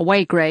are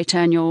way greater,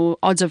 and your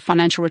odds of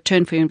financial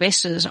return for your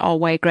investors are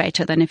way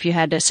greater than if you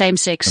had a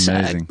same-sex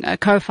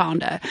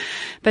co-founder.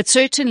 But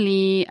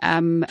certainly,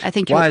 I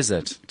think. Why is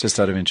that? Just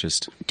out of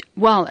interest.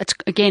 Well, it's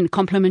again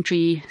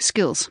complementary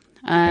skills.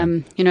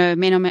 You know,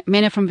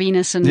 men are from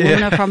Venus and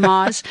women are from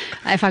Mars,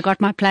 if I got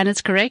my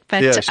planets correct.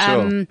 But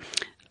sure.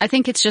 I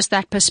think it's just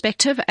that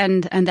perspective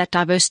and that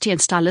diversity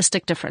and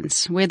stylistic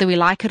difference. Whether we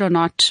like it or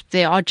not,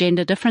 there are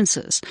gender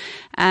differences.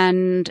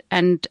 And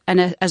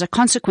as a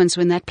consequence,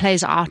 when that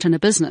plays out in a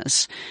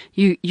business,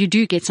 you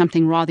do get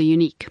something rather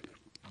unique.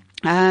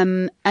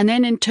 And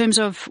then in terms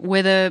of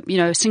whether, you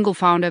know, single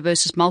founder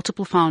versus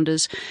multiple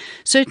founders,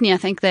 certainly I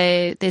think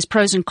there's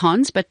pros and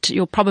cons, but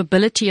your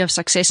probability of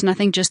success, and I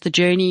think just the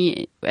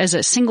journey as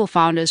a single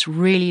founder is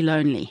really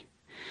lonely.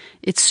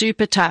 It's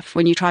super tough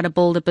when you try to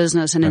build a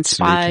business and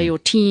inspire your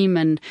team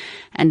and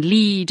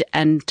lead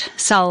and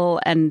sell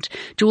and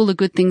do all the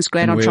good things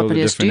great entrepreneurs do. Wear all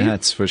the different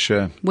hats, for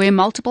sure. Wear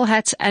multiple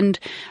hats, and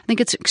I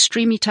think it's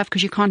extremely tough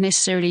because you can't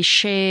necessarily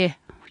share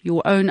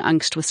your own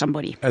angst with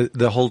somebody.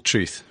 The whole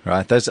truth,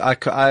 right?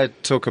 I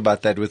talk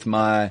about that with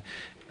my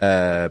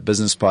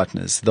business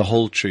partners. The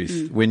whole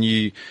truth. When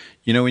you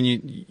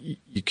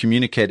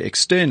communicate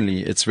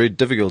externally, it's very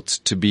difficult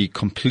to be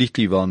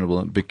completely vulnerable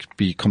and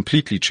be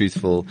completely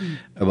truthful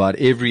about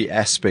every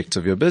aspect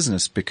of your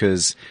business,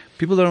 because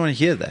people don't want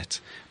to hear that.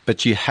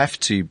 But you have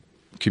to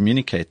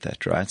communicate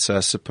that, right? So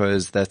I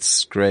suppose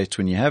that's great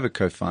when you have a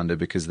co-founder,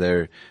 because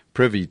they're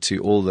privy to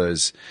all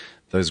those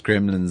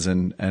gremlins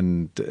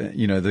and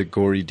you know, the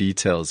gory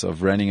details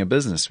of running a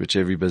business, which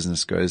every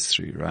business goes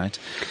through, right?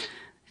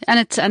 And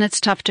it's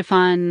tough to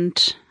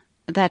find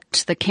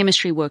that the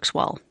chemistry works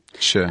well.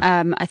 Sure.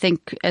 I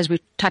think, as we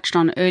touched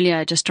on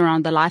earlier, just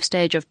around the life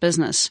stage of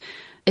business,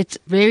 it's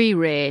very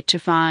rare to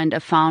find a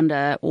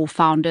founder or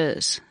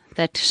founders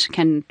that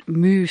can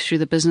move through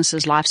the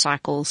business's life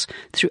cycles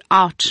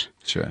throughout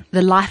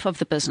the life of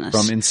the business.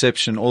 From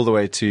inception all the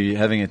way to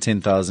having a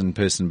 10,000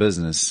 person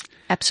business.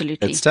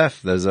 Absolutely. It's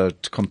tough. Those are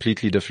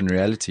completely different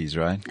realities,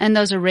 right? And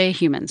those are rare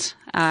humans.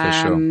 For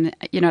sure.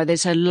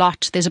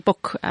 There's a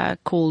book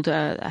called,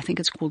 I think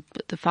it's called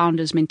The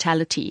Founder's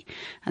Mentality.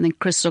 I think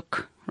Chris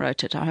Zook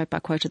wrote it. I hope I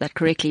quoted that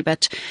correctly.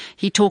 But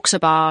he talks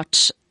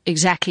about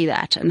exactly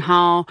that and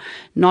how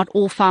not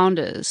all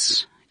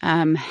founders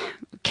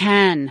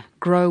can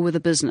grow with a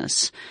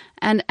business.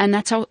 And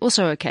that's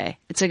also okay.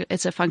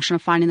 It's a function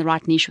of finding the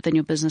right niche within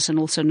your business and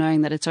also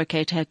knowing that it's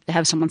okay to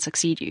have someone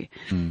succeed you.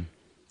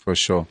 For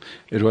sure.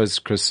 It was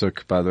Chris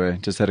Zook, by the way.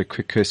 Just had a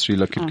quick cursory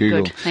look at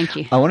Google. Good. Thank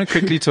you. I want to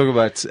quickly talk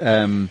about,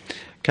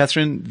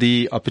 Catherine,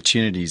 the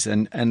opportunities.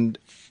 And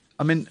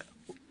I mean,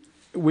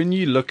 when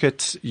you look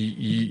at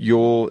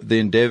the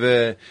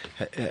Endeavour,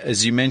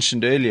 as you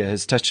mentioned earlier,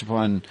 has touched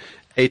upon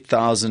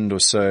 8,000 or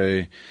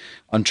so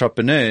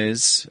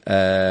entrepreneurs.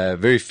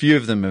 Very few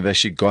of them have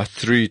actually got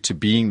through to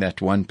being that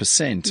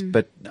 1%.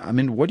 But I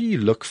mean, what do you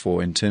look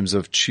for in terms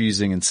of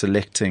choosing and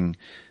selecting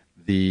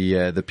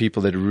the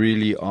people that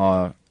really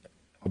are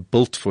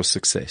built for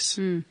success?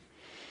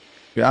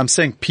 Yeah, I'm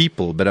saying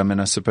people, but I mean,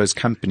 I suppose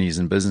companies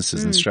and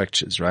businesses and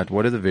structures, right?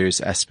 What are the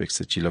various aspects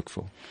that you look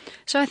for?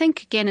 So I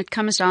think, again, it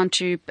comes down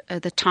to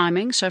the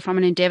timing. So from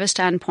an Endeavour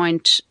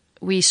standpoint,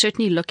 we're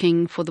certainly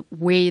looking for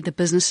where the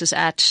business is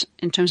at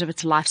in terms of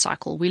its life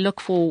cycle. We look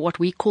for what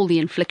we call the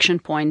inflection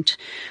point,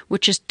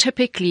 which is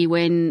typically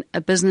when a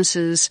business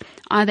is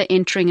either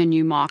entering a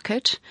new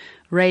market,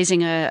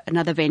 raising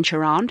another venture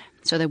round,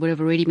 so they would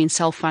have already been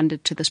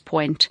self-funded to this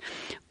point,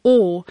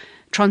 or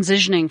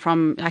transitioning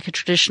from like a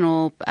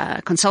traditional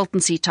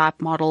consultancy type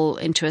model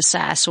into a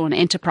SaaS or an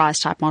enterprise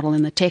type model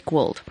in the tech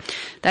world.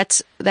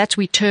 That's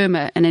we term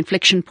an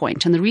inflection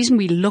point. And the reason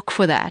we look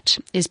for that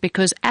is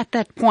because at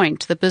that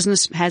point, the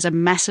business has a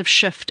massive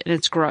shift in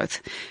its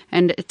growth.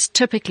 And it's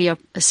typically a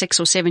 6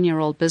 or 7 year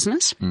old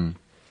business.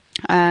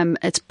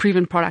 It's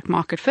proven product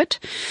market fit.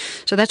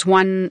 So that's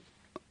one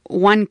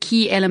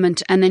key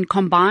element. And then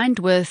combined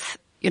with,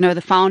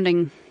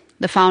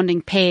 the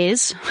founding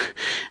pairs.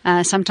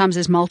 Sometimes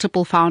there's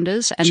multiple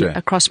founders and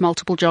across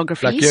multiple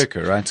geographies. Like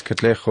Jirka, right?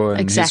 Katlego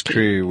and his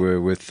crew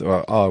were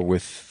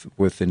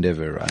with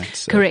Endeavour, right?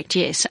 So. Correct,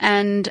 yes.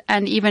 And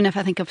even if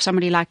I think of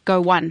somebody like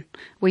GoOne,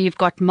 where you've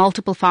got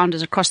multiple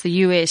founders across the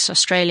US,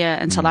 Australia,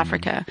 and South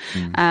Africa,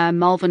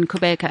 Melvin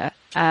Kubeka.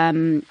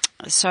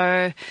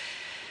 So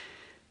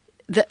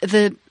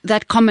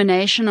that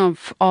combination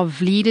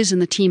of leaders in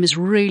the team is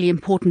really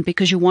important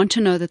because you want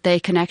to know that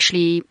they can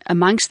actually,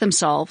 amongst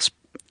themselves,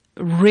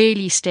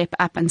 really step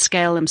up and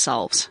scale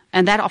themselves.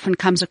 And that often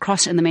comes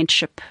across in the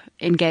mentorship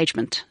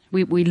engagement.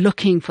 We're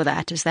looking for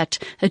that, is that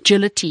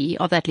agility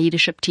of that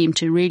leadership team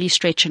to really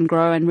stretch and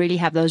grow and really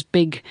have those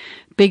big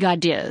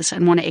ideas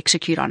and want to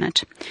execute on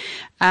it.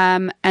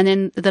 And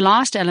then the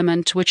last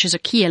element, which is a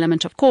key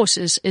element, of course,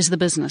 is the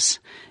business.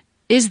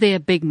 Is there a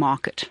big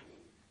market?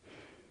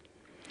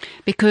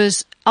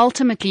 Because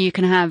ultimately you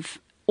can have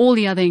all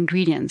the other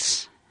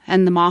ingredients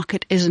and the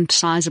market isn't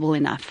sizable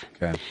enough.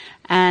 Okay.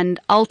 And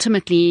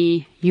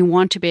ultimately, you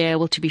want to be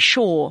able to be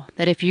sure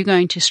that if you're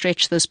going to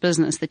stretch this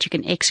business, that you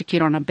can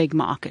execute on a big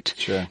market.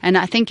 Sure. And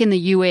I think in the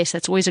US,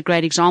 that's always a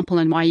great example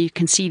and why you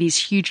can see these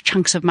huge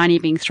chunks of money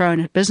being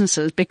thrown at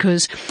businesses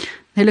because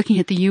they're looking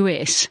at the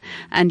US.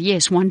 And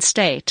yes, one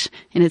state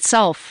in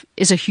itself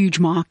is a huge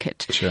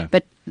market. Sure.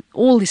 But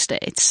all the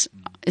states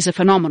is a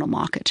phenomenal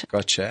market.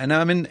 Gotcha. And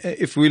I mean,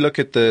 if we look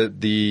at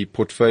the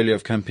portfolio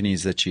of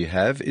companies that you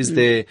have, is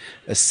there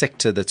a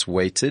sector that's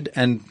weighted?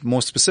 And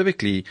more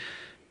specifically,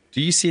 do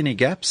you see any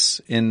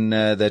gaps in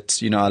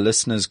that, our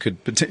listeners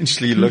could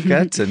potentially look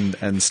at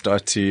and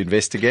start to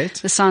investigate?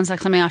 This sounds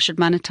like something I should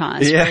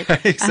monetize. Yeah,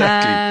 right?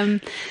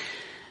 Exactly.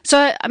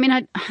 So, I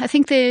mean, I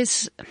think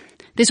there's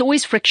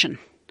always friction.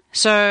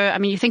 So, I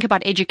mean, you think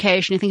about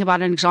education, you think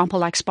about an example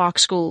like Spark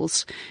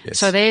Schools. Yes.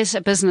 So there's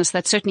a business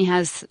that certainly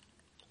has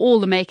all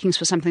the makings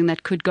for something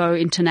that could go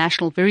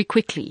international very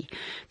quickly.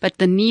 But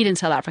the need in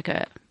South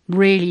Africa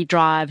really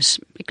drives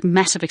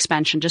massive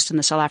expansion just in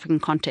the South African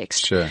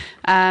context. Sure.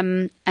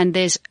 And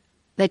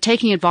they're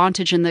taking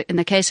advantage in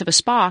the case of a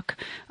Spark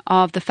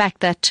of the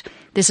fact that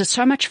there's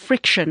so much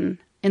friction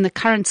in the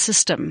current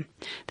system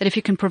that if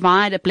you can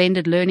provide a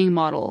blended learning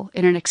model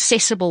in an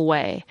accessible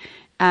way,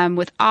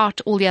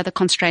 without all the other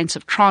constraints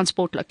of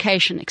transport,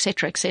 location, et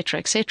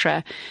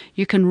cetera,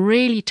 you can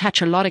really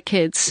touch a lot of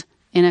kids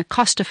in a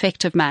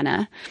cost-effective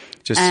manner.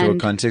 Just for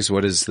context,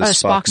 what is the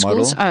Spark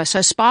model?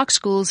 So Spark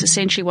Schools,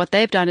 essentially what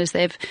they've done is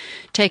they've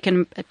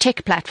taken a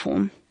tech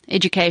platform,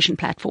 education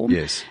platform,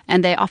 yes,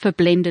 and they offer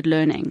blended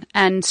learning.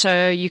 And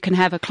so you can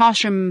have a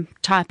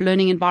classroom-type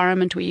learning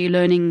environment where you're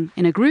learning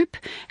in a group,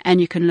 and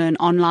you can learn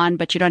online,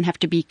 but you don't have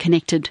to be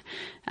connected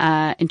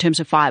in terms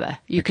of fiber.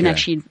 You can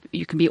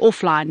be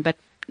offline, but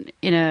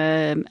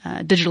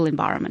a digital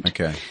environment.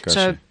 Okay, gotcha.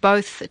 So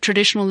both a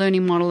traditional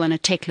learning model and a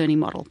tech learning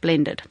model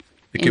blended.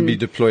 It can be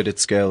deployed at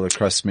scale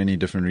across many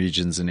different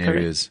regions and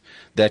areas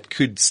that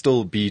could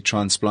still be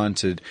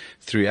transplanted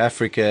through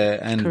Africa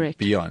and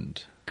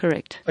beyond.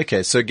 Correct.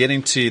 Okay, so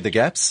getting to the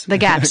gaps. The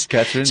gaps.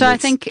 Catherine, so I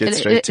think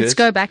let's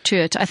go back to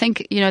it. I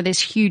think, there's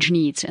huge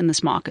needs in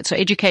this market. So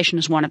education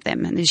is one of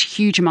them, and there's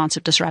huge amounts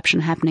of disruption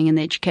happening in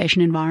the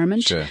education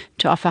environment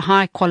to offer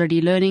high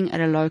quality learning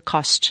at a low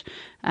cost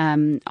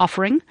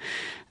offering.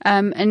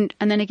 And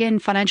then again,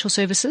 financial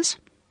services.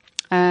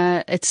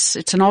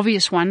 It's an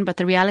obvious one, but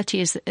the reality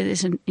is that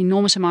there's an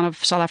enormous amount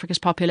of South Africa's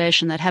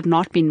population that have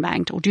not been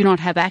banked or do not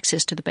have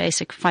access to the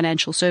basic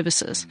financial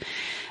services.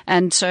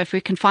 And so if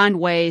we can find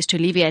ways to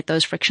alleviate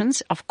those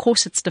frictions, of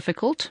course it's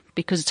difficult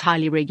because it's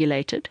highly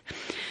regulated.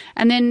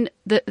 And then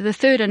the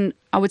third and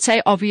I would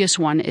say obvious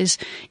one is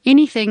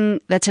anything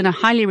that's in a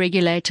highly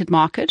regulated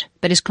market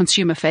that is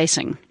consumer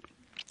facing.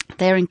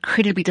 They're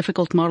incredibly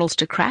difficult models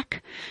to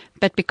crack,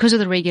 but because of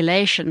the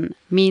regulation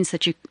means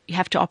that you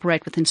have to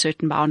operate within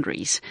certain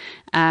boundaries,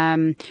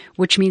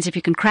 which means if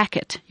you can crack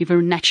it, you've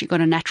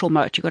got a natural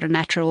moat, you've got a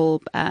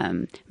natural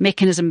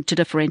mechanism to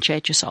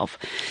differentiate yourself.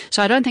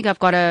 So I don't think I've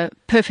got a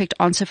perfect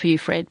answer for you,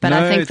 Fred, but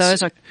I think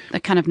those are the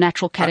kind of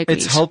natural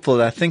categories. It's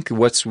helpful. I think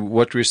what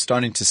we're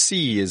starting to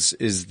see is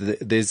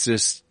there's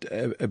just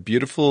a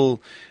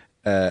beautiful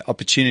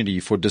opportunity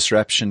for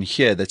disruption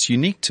here that's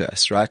unique to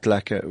us, right?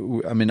 Like,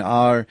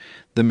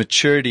 the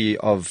maturity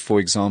of, for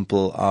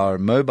example, our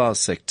mobile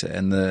sector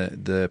and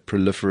the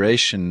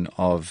proliferation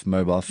of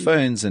mobile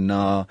phones and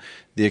now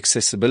the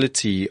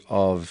accessibility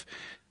of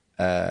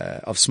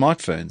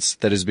smartphones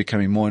that is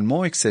becoming more and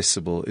more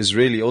accessible is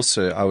really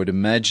also, I would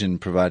imagine,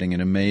 providing an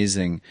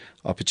amazing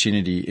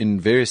opportunity in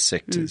various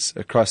sectors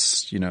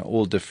across,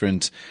 all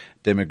different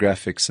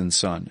demographics and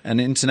so on.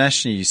 And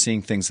internationally, you're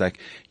seeing things like,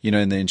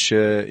 in the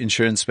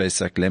insurance space,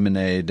 like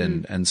Lemonade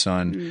and so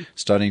on,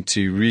 starting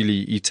to really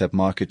eat up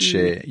market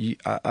share.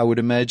 I would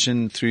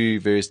imagine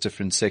through various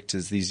different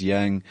sectors, these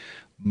young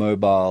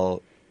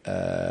mobile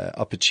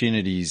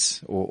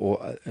opportunities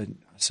or I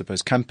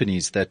suppose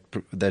companies that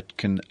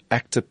can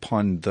act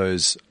upon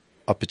those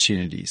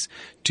opportunities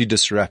to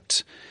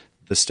disrupt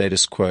the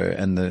status quo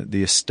and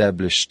the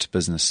established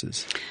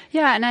businesses.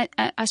 Yeah, and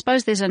I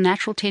suppose there's a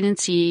natural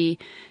tendency,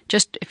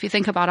 just if you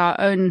think about our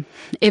own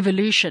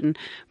evolution,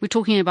 we're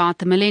talking about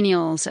the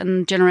millennials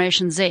and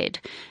Generation Z.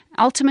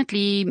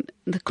 Ultimately,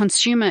 the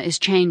consumer is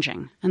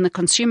changing and the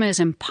consumer is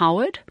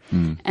empowered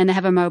and they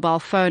have a mobile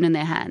phone in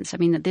their hands. I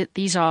mean,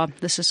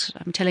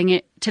 I'm telling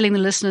the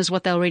listeners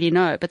what they already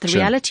know, but the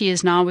reality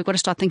is now we've got to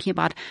start thinking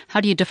about how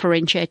do you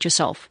differentiate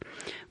yourself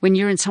when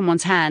you're in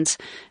someone's hands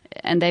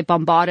and they're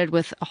bombarded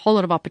with a whole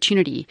lot of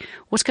opportunity.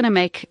 What's going to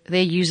make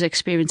their user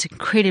experience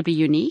incredibly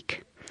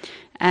unique?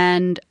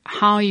 And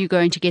how are you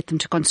going to get them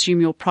to consume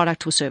your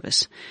product or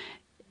service?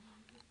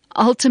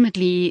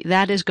 Ultimately,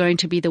 that is going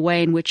to be the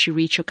way in which you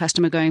reach your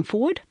customer going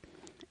forward.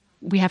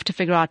 We have to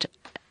figure out,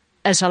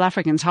 as South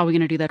Africans, how we're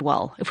going to do that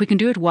well. If we can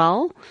do it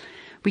well,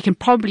 we can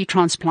probably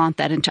transplant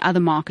that into other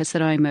markets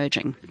that are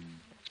emerging.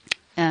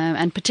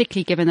 And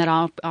particularly given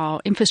that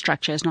our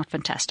infrastructure is not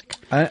fantastic.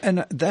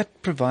 And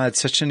that provides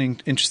such an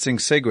interesting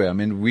segue. I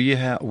mean,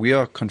 we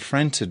are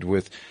confronted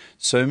with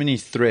so many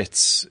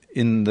threats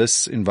in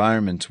this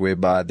environment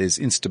whereby there's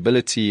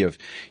instability of,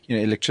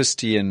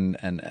 electricity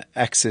and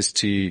access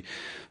to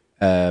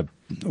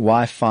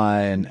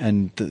Wi-Fi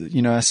and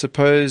I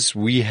suppose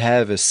we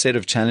have a set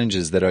of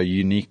challenges that are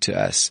unique to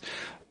us.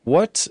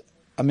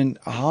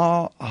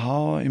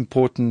 How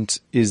important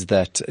is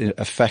that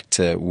a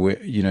factor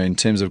in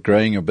terms of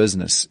growing your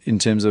business, in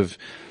terms of,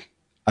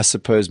 I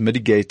suppose,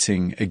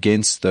 mitigating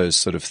against those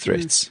sort of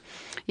threats?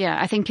 Yeah,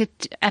 I think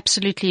it's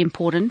absolutely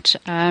important.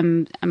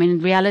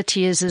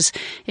 Reality is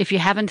if you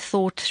haven't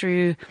thought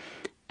through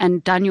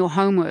and done your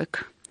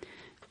homework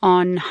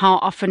on how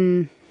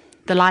often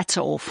the lights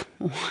are off,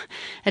 or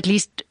at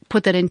least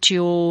put that into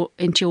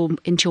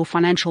your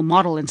financial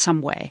model in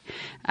some way,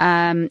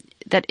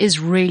 that is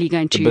really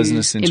going to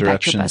business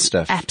interruption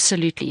stuff.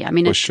 Absolutely.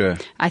 For sure.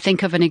 I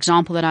think of an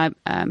example that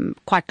I'm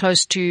quite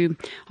close to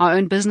our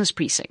own business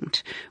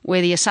precinct,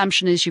 where the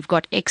assumption is you've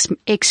got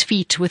X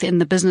feet within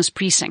the business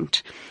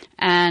precinct,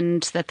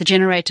 and that the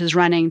generator is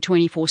running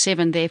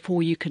 24/7.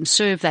 Therefore, you can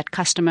serve that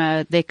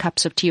customer their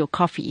cups of tea or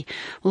coffee.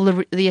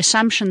 Well, the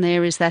assumption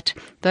there is that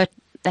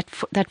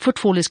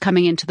footfall is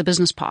coming into the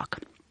business park.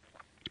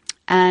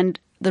 And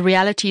the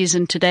reality is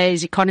in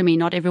today's economy,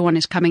 not everyone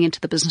is coming into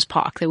the business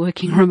park. They're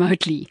working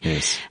remotely.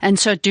 Yes. And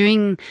so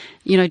doing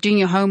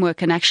your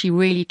homework and actually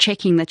really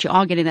checking that you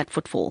are getting that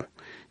footfall,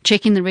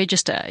 checking the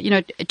register,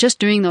 just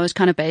doing those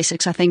kind of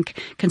basics, I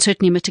think can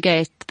certainly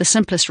mitigate the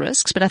simplest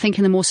risks. But I think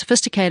in the more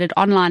sophisticated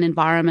online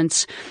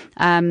environments,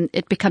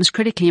 it becomes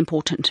critically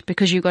important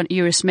because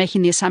you're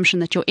making the assumption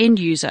that your end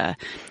user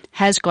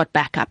has got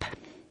backup,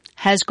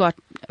 has got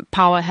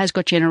power, has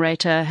got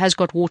generator, has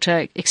got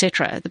water,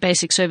 etc., the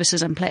basic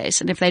services in place.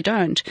 And if they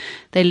don't,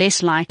 they're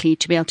less likely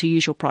to be able to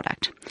use your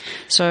product.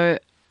 So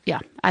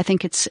I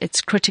think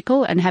it's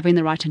critical, and having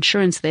the right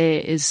insurance there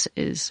is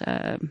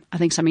I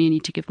think something you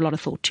need to give a lot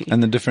of thought to.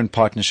 And the different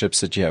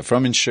partnerships that you have,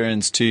 from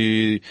insurance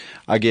to,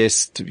 I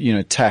guess,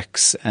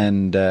 tax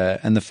and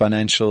the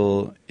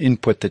financial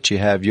input that you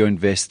have, your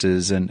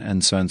investors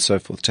and so on and so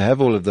forth. To have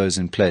all of those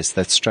in place,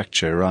 that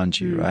structure around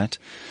you, right?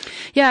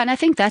 Yeah, and I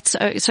think that's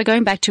so.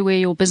 Going back to where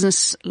your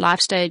business life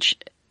stage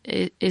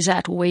is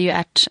at, or where you're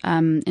at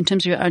in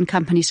terms of your own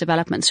company's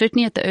development.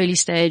 Certainly at the early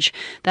stage,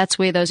 that's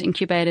where those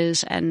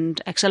incubators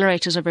and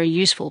accelerators are very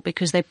useful,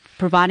 because they're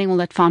providing all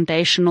that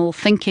foundational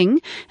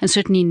thinking and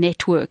certainly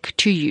network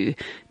to you,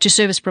 to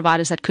service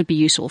providers that could be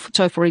useful.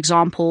 So, for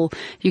example,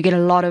 you get a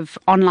lot of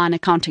online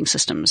accounting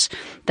systems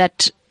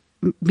that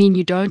mean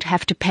you don't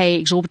have to pay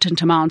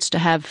exorbitant amounts to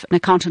have an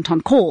accountant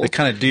on call. They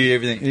kind of do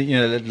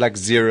everything, like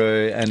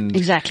Xero and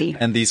exactly,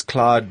 and these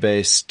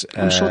cloud-based.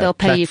 I'm sure they'll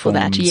pay you for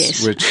that.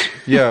 Yes,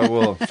 yeah,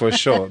 well, for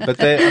sure. But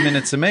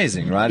it's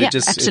amazing, right? Yeah,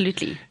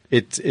 absolutely.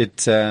 It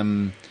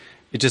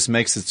just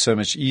makes it so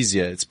much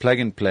easier. It's plug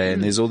and play,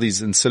 and there's all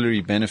these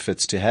ancillary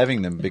benefits to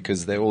having them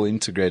because they're all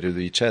integrated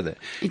with each other.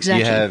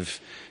 Exactly. You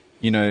have,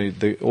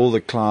 all the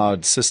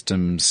cloud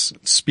systems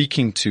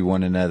speaking to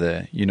one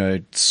another,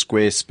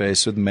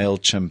 Squarespace with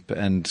MailChimp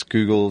and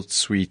Google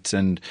Suite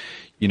and,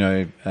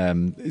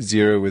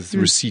 Xero with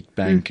Receipt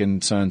Bank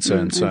and so on and so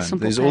on and so on.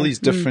 There's all these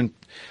different,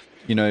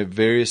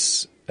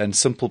 various and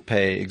Simple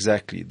Pay,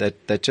 exactly,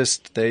 that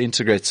they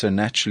integrate so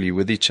naturally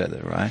with each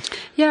other, right?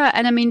 Yeah,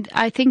 and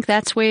I think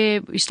that's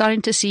where we're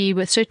starting to see,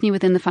 certainly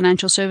within the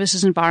financial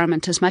services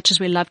environment, as much as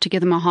we love to give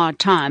them a hard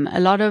time, a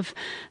lot of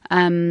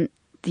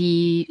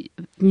the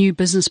new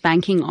business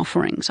banking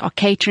offerings are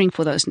catering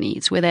for those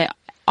needs, where they're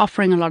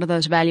offering a lot of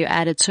those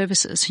value-added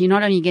services. You're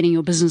not only getting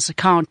your business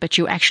account, but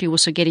you're actually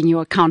also getting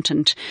your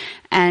accountant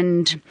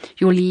and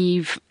your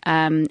leave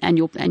and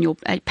your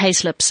pay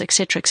slips, et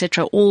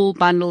cetera, all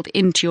bundled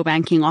into your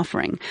banking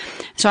offering.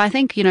 So I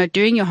think,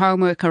 doing your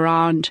homework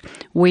around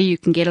where you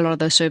can get a lot of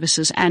those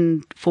services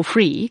and for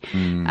free,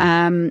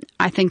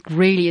 I think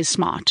really is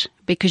smart,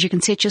 because you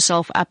can set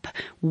yourself up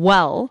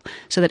well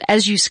so that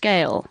as you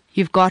scale,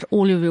 you've got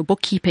all of your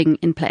bookkeeping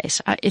in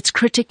place. It's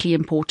critically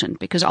important,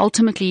 because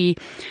ultimately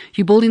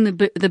you're building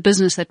the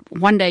business that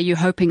one day you're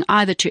hoping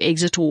either to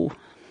exit or,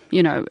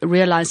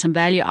 realize some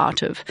value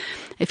out of.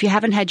 If you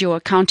haven't had your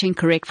accounting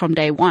correct from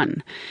day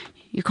one,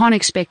 you can't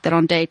expect that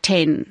on day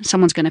 10,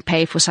 someone's going to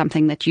pay for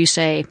something that you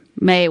say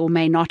may or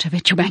may not have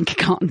hit your bank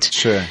account.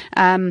 Sure. These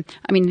are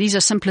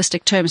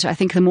simplistic terms. So I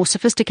think the more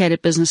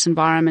sophisticated business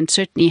environment,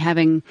 certainly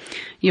having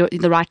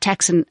the right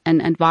tax and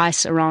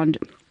advice around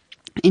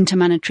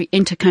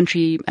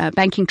intercountry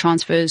banking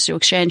transfers, your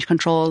exchange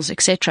controls,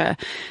 etc.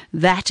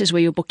 That is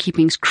where your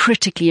bookkeeping is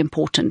critically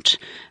important.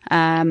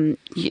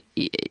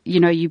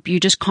 You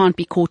just can't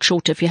be caught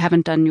short if you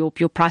haven't done your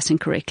pricing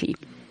correctly.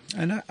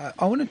 And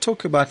I want to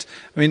talk about,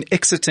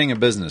 exiting a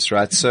business,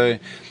 right? So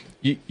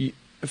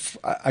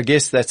I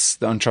guess that's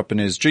the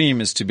entrepreneur's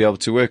dream, is to be able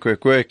to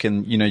work.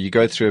 And, you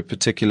go through a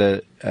particular,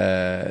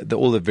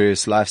 all the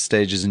various life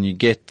stages, and you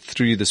get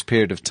through this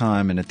period of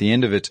time. And at the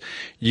end of it,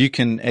 you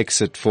can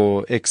exit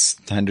for X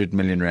 100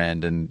 million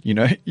rand, and,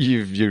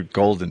 you're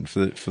golden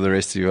for the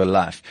rest of your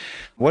life.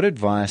 What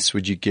advice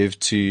would you give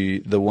to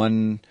the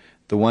one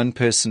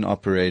person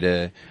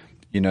operator,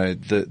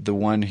 the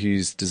one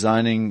who's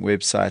designing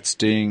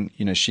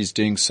websites, she's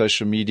doing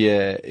social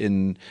media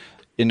in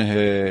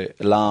her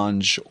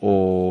lounge,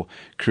 or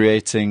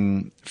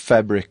creating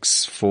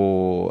fabrics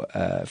for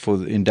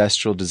the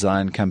industrial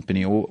design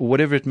company, or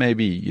whatever it may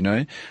be,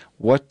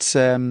 what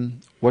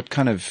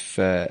kind of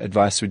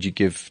advice would you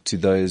give to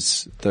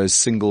those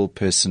single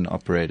person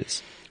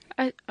operators?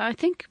 I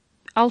think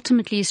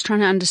ultimately is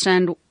trying to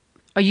understand,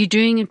 are you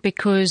doing it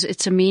because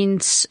it's a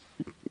means,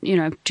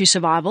 to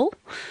survival?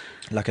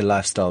 Like a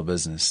lifestyle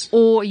business.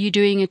 Or are you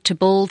doing it to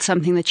build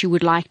something that you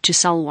would like to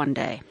sell one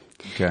day?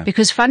 Okay.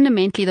 Because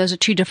fundamentally, those are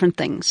two different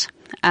things.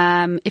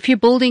 If you're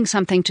building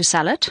something to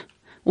sell it,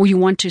 or you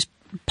want to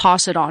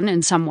pass it on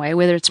in some way,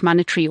 whether it's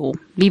monetary or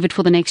leave it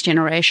for the next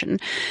generation,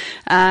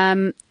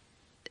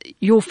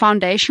 your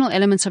foundational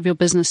elements of your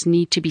business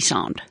need to be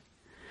sound.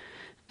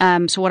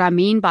 So what I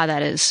mean by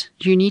that is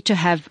you need to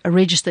have a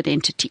registered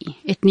entity.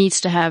 It needs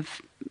to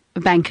have a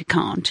bank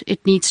account.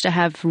 It needs to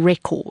have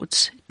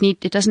records.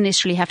 It doesn't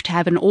necessarily have to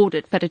have an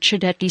audit, but it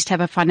should at least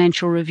have a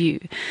financial review.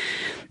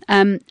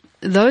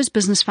 Those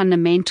business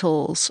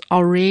fundamentals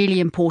are really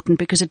important,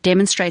 because it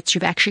demonstrates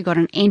you've actually got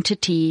an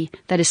entity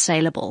that is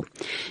saleable.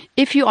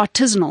 If you're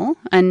artisanal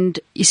and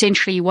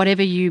essentially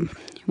whatever you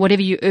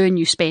earn,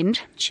 you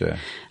spend. Sure.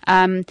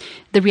 The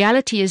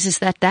reality is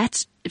that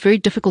that's very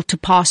difficult to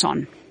pass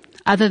on,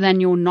 other than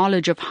your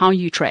knowledge of how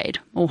you trade,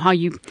 or how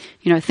you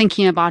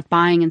thinking about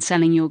buying and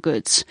selling your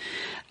goods.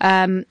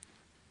 And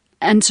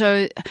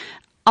so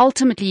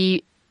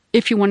ultimately,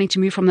 if you're wanting to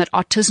move from that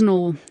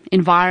artisanal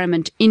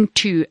environment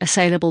into a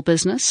saleable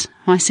business,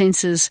 my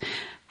sense is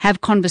have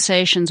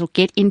conversations or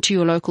get into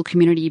your local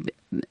community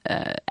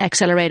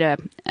accelerator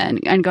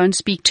and go and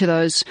speak to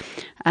those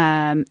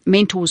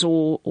mentors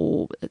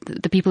or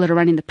the people that are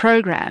running the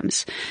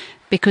programs,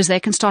 because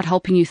they can start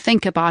helping you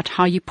think about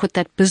how you put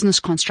that business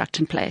construct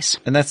in place.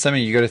 And that's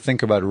something you got to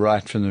think about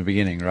right from the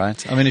beginning,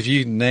 right? I mean, if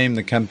you name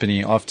the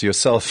company after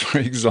yourself, for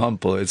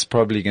example, it's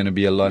probably going to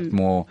be a lot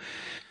more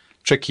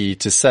tricky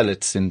to sell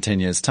it in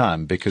 10 years'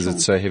 time because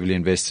it's so heavily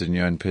invested in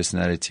your own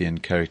personality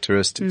and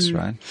characteristics,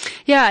 right?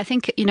 Yeah, I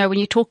think, when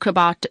you talk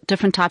about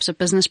different types of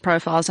business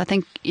profiles, I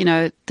think,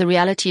 the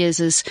reality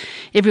is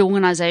every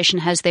organization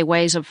has their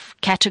ways of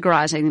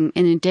categorizing.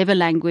 In Endeavor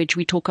language,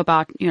 we talk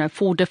about,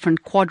 4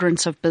 different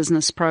quadrants of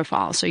business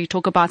profiles. So you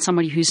talk about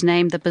somebody who's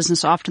named the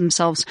business after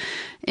themselves.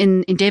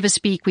 In Endeavor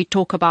speak, we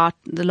talk about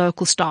the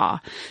local star.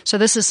 So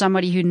this is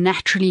somebody who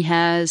naturally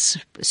has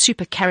a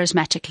super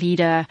charismatic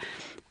leader,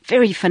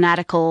 very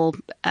fanatical,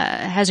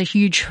 has a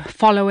huge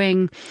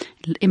following,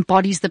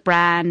 embodies the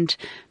brand.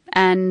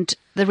 And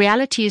the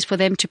reality is for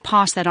them to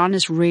pass that on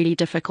is really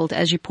difficult,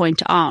 as you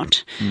point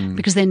out,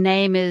 because their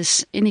name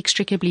is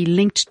inextricably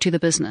linked to the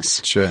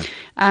business. Sure.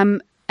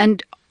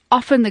 And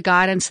often the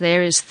guidance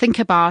there is think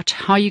about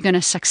how you're going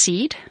to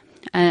succeed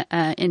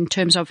in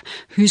terms of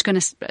who's going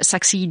to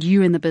succeed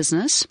you in the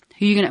business,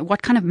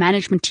 what kind of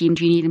management team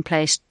do you need in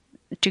place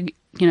to,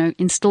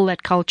 instill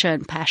that culture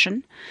and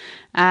passion.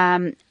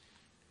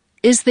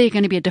 Is there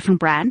going to be a different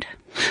brand?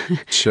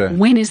 Sure.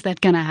 When is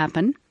that going to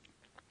happen?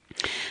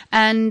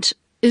 And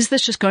is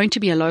this just going to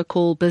be a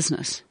local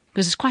business?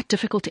 Because it's quite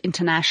difficult to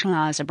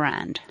internationalize a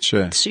brand.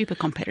 Sure. It's super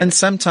competitive. And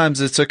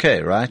sometimes it's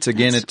okay, right?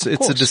 Again, Yes,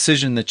 it's a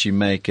decision that you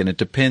make, and it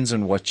depends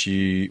on what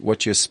you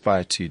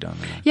aspire to down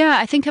the line. Yeah,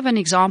 I think of an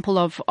example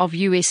of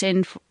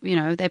USN,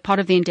 they're part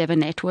of the Endeavor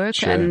network.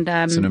 Sure. And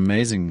it's an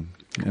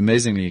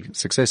amazingly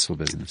successful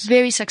business.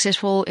 Very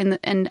successful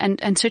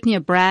and certainly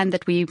a brand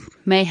that we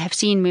may have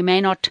seen. We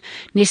may not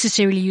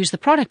necessarily use the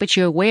product, but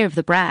you're aware of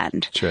the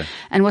brand. Sure.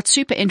 And what's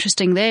super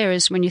interesting there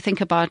is when you think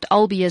about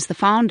Albie as the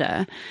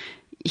founder,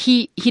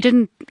 he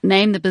didn't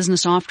name the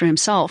business after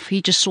himself.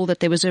 He just saw that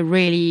there was a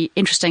really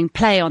interesting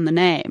play on the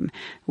name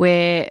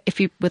where if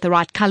you, with the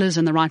right colors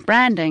and the right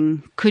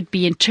branding, could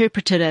be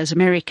interpreted as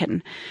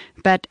American,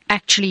 but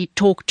actually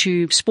talk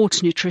to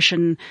sports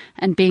nutrition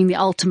and being the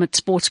ultimate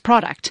sports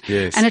product.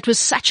 Yes. And it was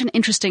such an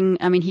interesting,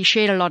 he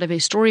shared a lot of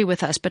his story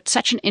with us, but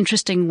such an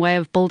interesting way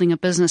of building a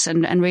business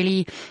and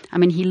really,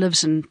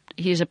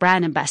 he's a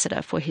brand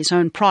ambassador for his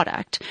own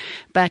product,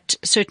 but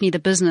certainly the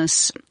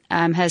business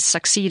has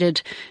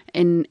succeeded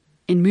in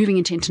moving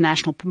into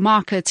international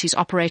markets. He's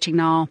operating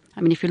now.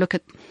 If you look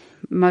at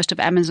most of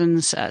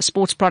Amazon's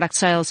sports product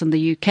sales in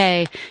the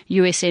UK,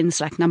 USN's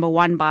like number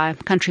 1 by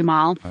country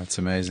mile. That's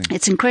amazing.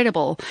 It's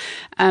incredible.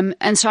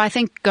 And so I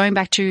think going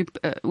back to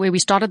where we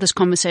started this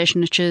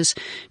conversation, which is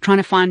trying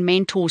to find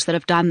mentors that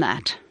have done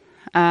that.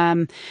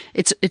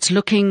 It's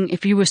looking,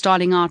 if you were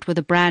starting out with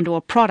a brand or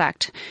a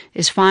product,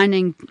 is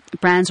finding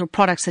brands or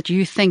products that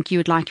you think you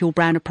would like your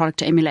brand or product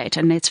to emulate.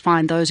 And let's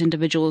find those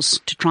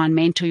individuals to try and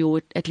mentor you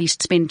or at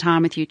least spend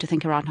time with you to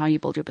think around how you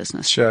build your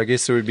business. Sure. I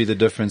guess there would be the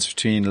difference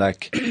between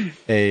like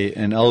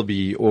an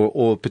Albie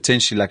or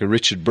potentially like a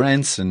Richard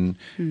Branson,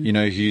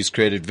 who's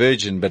created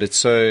Virgin, but it's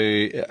so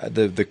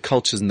the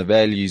cultures and the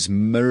values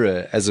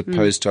mirror as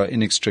opposed to are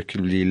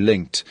inextricably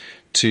linked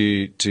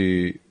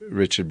to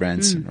Richard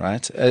Branson,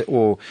 right?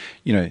 Or,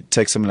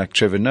 take someone like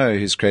Trevor Noah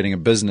who's creating a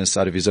business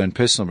out of his own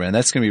personal brand.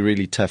 That's going to be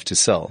really tough to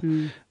sell.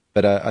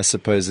 But I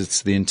suppose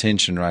it's the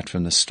intention right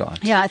from the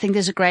start. Yeah, I think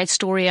there's a great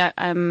story of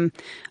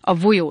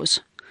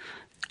Vuyo's.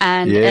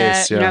 And,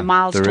 Yes,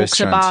 Miles the talks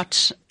restaurant.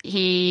 about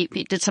he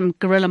did some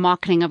guerrilla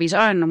marketing of his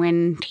own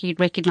when he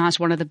recognized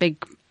one of the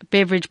big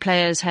beverage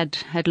players had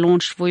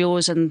launched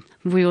Vuyo's and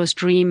Vuyo's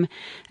Dream.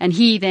 And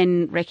he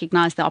then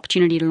recognized the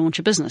opportunity to launch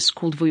a business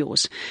called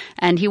Vuyo's.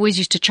 And he always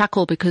used to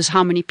chuckle because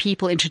how many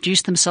people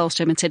introduced themselves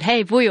to him and said,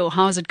 "Hey, Vuyo,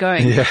 how's it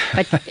going?" Yeah.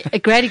 But a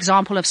great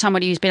example of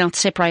somebody who's been able to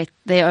separate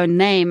their own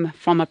name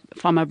from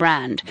a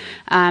brand.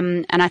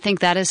 And I think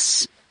that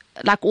is,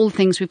 like all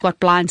things, we've got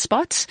blind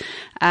spots.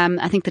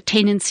 I think the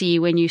tendency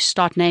when you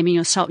start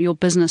naming your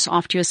business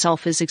after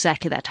yourself is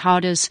exactly that. How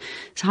does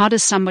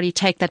somebody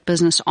take that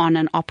business on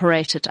and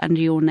operate it under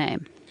your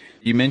name?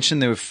 You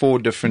mentioned there were 4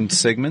 different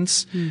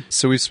segments.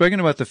 So we've spoken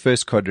about the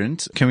first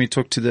quadrant. Can we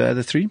talk to the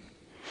other 3?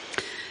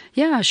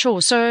 Yeah,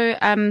 sure. So,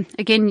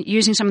 again,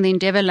 using some of the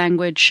Endeavor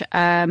language,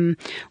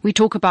 we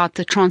talk about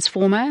the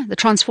transformer. The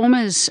transformer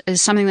is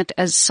something that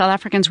as South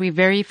Africans we're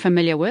very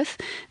familiar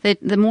with.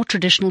 The more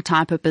traditional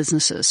type of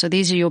businesses. So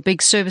these are your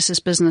big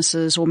services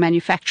businesses or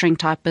manufacturing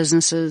type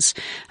businesses.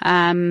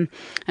 And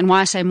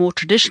why I say more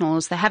traditional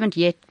is they haven't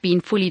yet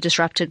been fully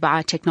disrupted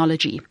by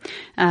technology.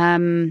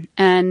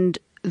 And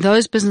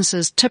those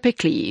businesses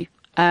typically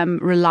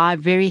rely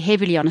very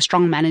heavily on a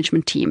strong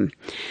management team.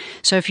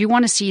 So if you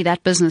want to see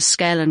that business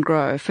scale and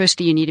grow,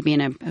 firstly, you need to be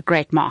in a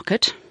great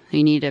market.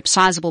 You need a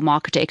sizable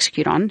market to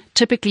execute on.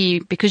 Typically,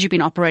 because you've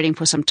been operating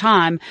for some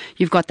time,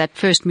 you've got that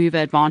first mover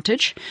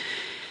advantage.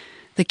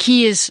 The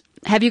key is,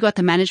 have you got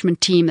the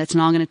management team that's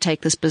now going to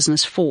take this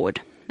business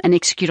forward and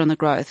execute on the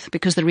growth?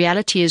 Because the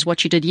reality is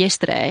what you did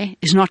yesterday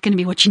is not going to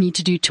be what you need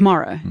to do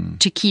tomorrow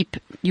to keep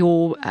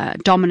your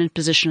dominant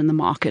position in the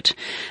market.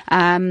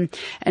 And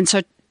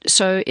so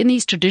so in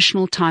these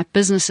traditional type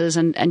businesses,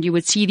 and you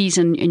would see these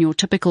in your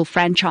typical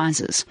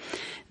franchises,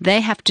 they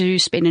have to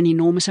spend an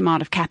enormous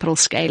amount of capital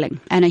scaling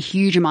and a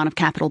huge amount of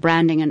capital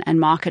branding and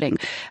marketing.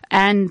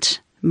 And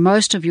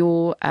most of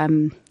your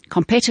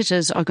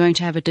competitors are going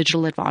to have a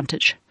digital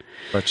advantage.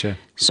 Gotcha.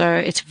 So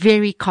it's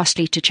very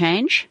costly to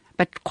change,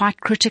 but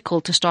quite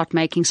critical to start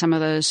making some of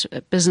those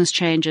business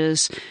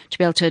changes to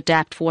be able to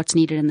adapt for what's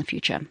needed in the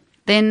future.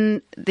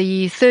 Then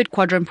the third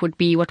quadrant would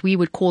be what we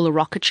would call a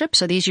rocket ship.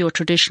 So these are your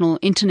traditional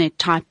internet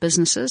type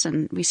businesses,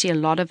 and we see a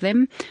lot of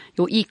them.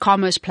 Your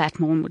e-commerce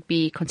platform would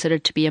be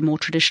considered to be a more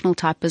traditional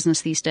type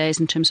business these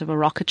days in terms of a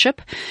rocket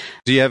ship.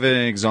 Do you have an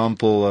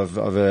example of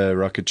a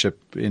rocket ship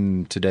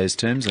in today's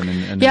terms and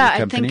in yeah, a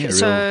company? I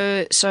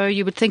think so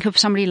you would think of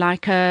somebody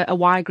like a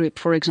Y Group,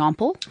 for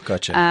example.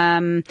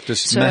 Gotcha.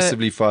 Just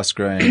massively fast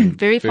growing.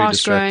 Very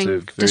fast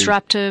growing,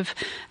 disruptive.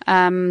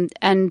 And,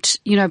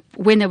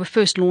 when they were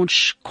first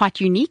launched, quite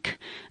unique,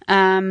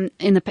 in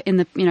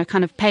the,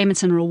 kind of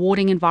payments and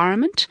rewarding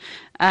environment.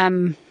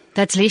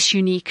 That's less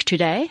unique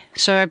today.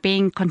 So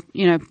being,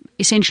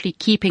 essentially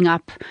keeping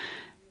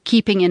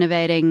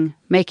innovating,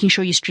 making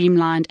sure you're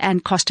streamlined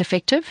and cost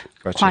effective,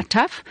 Gotcha. Quite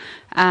tough.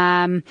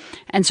 And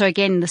so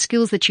again, the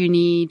skills that you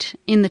need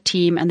in the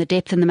team and the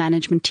depth in the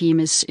management team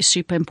is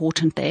super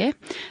important there.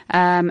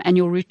 And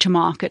your route to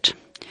market,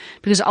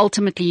 because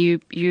ultimately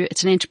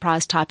it's an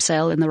enterprise type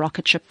sale in the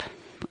rocket ship,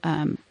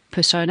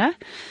 persona.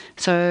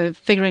 So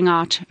figuring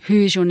out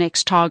who's your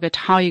next target,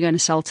 how you're going to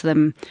sell to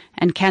them,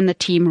 and can the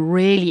team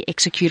really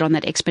execute on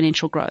that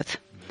exponential growth.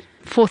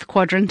 Fourth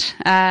quadrant.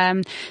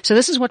 So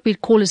this is what we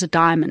call as a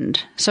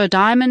diamond. So a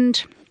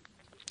diamond,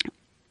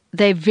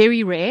 they're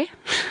very rare.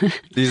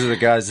 These are the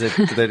guys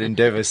that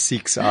Endeavour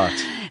seeks out.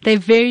 They're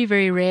very,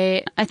 very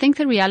rare. I think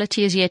the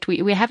reality is yet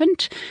we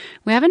haven't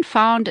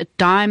found a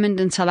diamond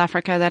in South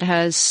Africa that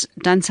has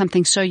done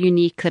something so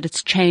unique that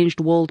it's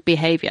changed world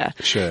behavior.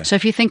 Sure. So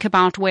if you think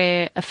about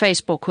where a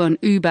Facebook or an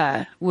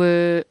Uber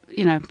were,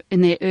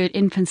 in their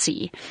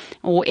infancy,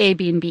 or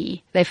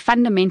Airbnb, they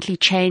fundamentally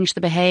changed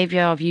the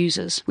behavior of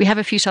users. We have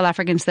a few South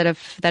Africans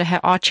that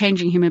are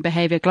changing human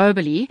behavior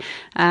globally,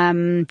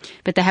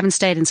 but they haven't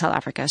stayed in South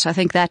Africa. So I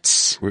think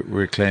that's...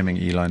 We're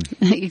claiming Elon.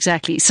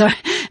 Exactly. So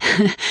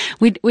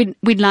we'd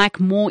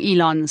like more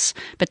Elons,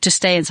 but to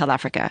stay in South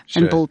Africa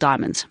and build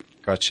diamonds.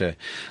 Gotcha.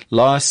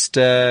 Last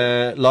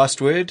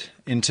word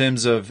in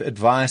terms of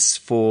advice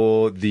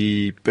for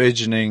the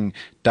burgeoning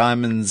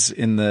diamonds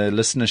in the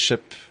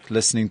listenership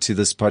listening to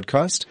this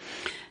podcast?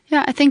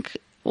 Yeah, I think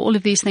all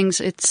of these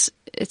things, it's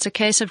a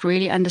case of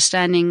really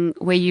understanding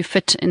where you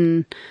fit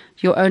in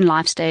your own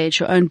life stage,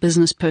 your own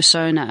business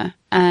persona,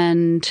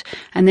 and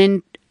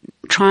then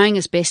trying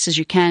as best as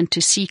you can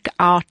to seek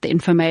out the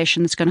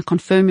information that's going to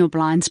confirm your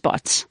blind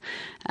spots.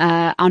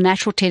 Our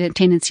natural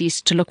tendency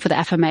is to look for the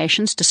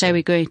affirmations, to say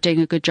we're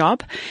doing a good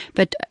job,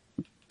 but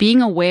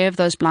being aware of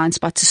those blind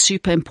spots is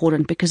super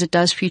important because it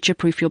does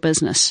future-proof your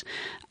business.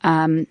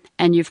 And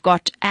you've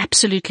got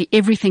absolutely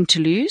everything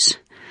to lose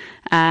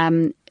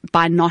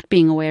by not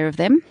being aware of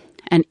them,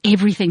 and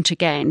everything to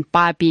gain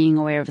by being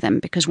aware of them,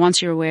 because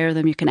once you're aware of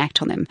them, you can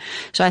act on them.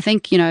 So I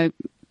think,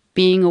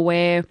 being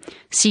aware,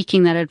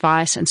 seeking that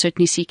advice, and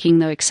certainly seeking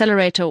the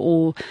accelerator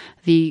or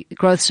the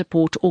growth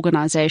support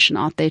organization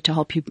out there to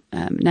help you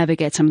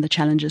navigate some of the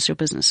challenges your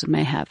business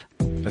may have.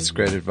 That's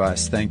great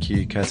advice. Thank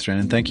you, Catherine.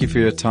 And thank you for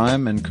your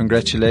time, and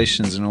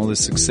congratulations on all the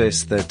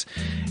success that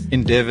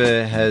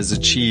Endeavour has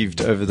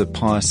achieved over the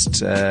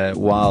past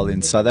while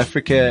in South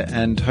Africa.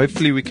 And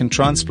hopefully we can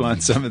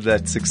transplant some of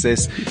that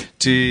success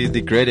to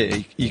the greater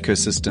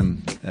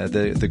ecosystem,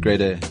 the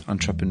greater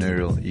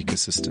entrepreneurial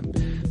ecosystem.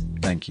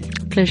 Thank you.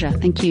 Pleasure.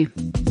 Thank you.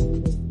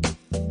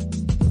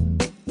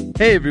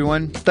 Hey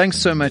everyone, thanks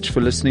so much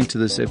for listening to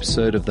this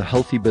episode of The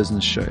Healthy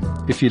Business Show.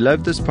 If you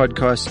love this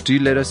podcast, do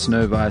let us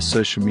know via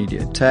social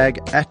media.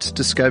 Tag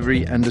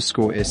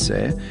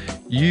 @discovery_SA.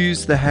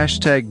 Use the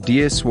hashtag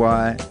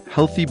DSY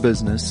Healthy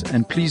Business,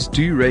 and please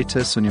do rate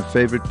us on your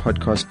favorite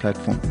podcast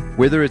platform.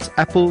 Whether it's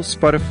Apple,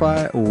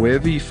 Spotify, or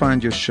wherever you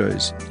find your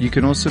shows. You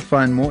can also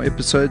find more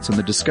episodes on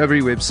the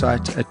Discovery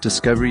website at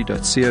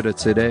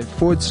discovery.co.za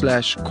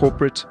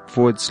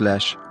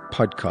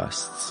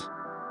 /corporate/podcasts.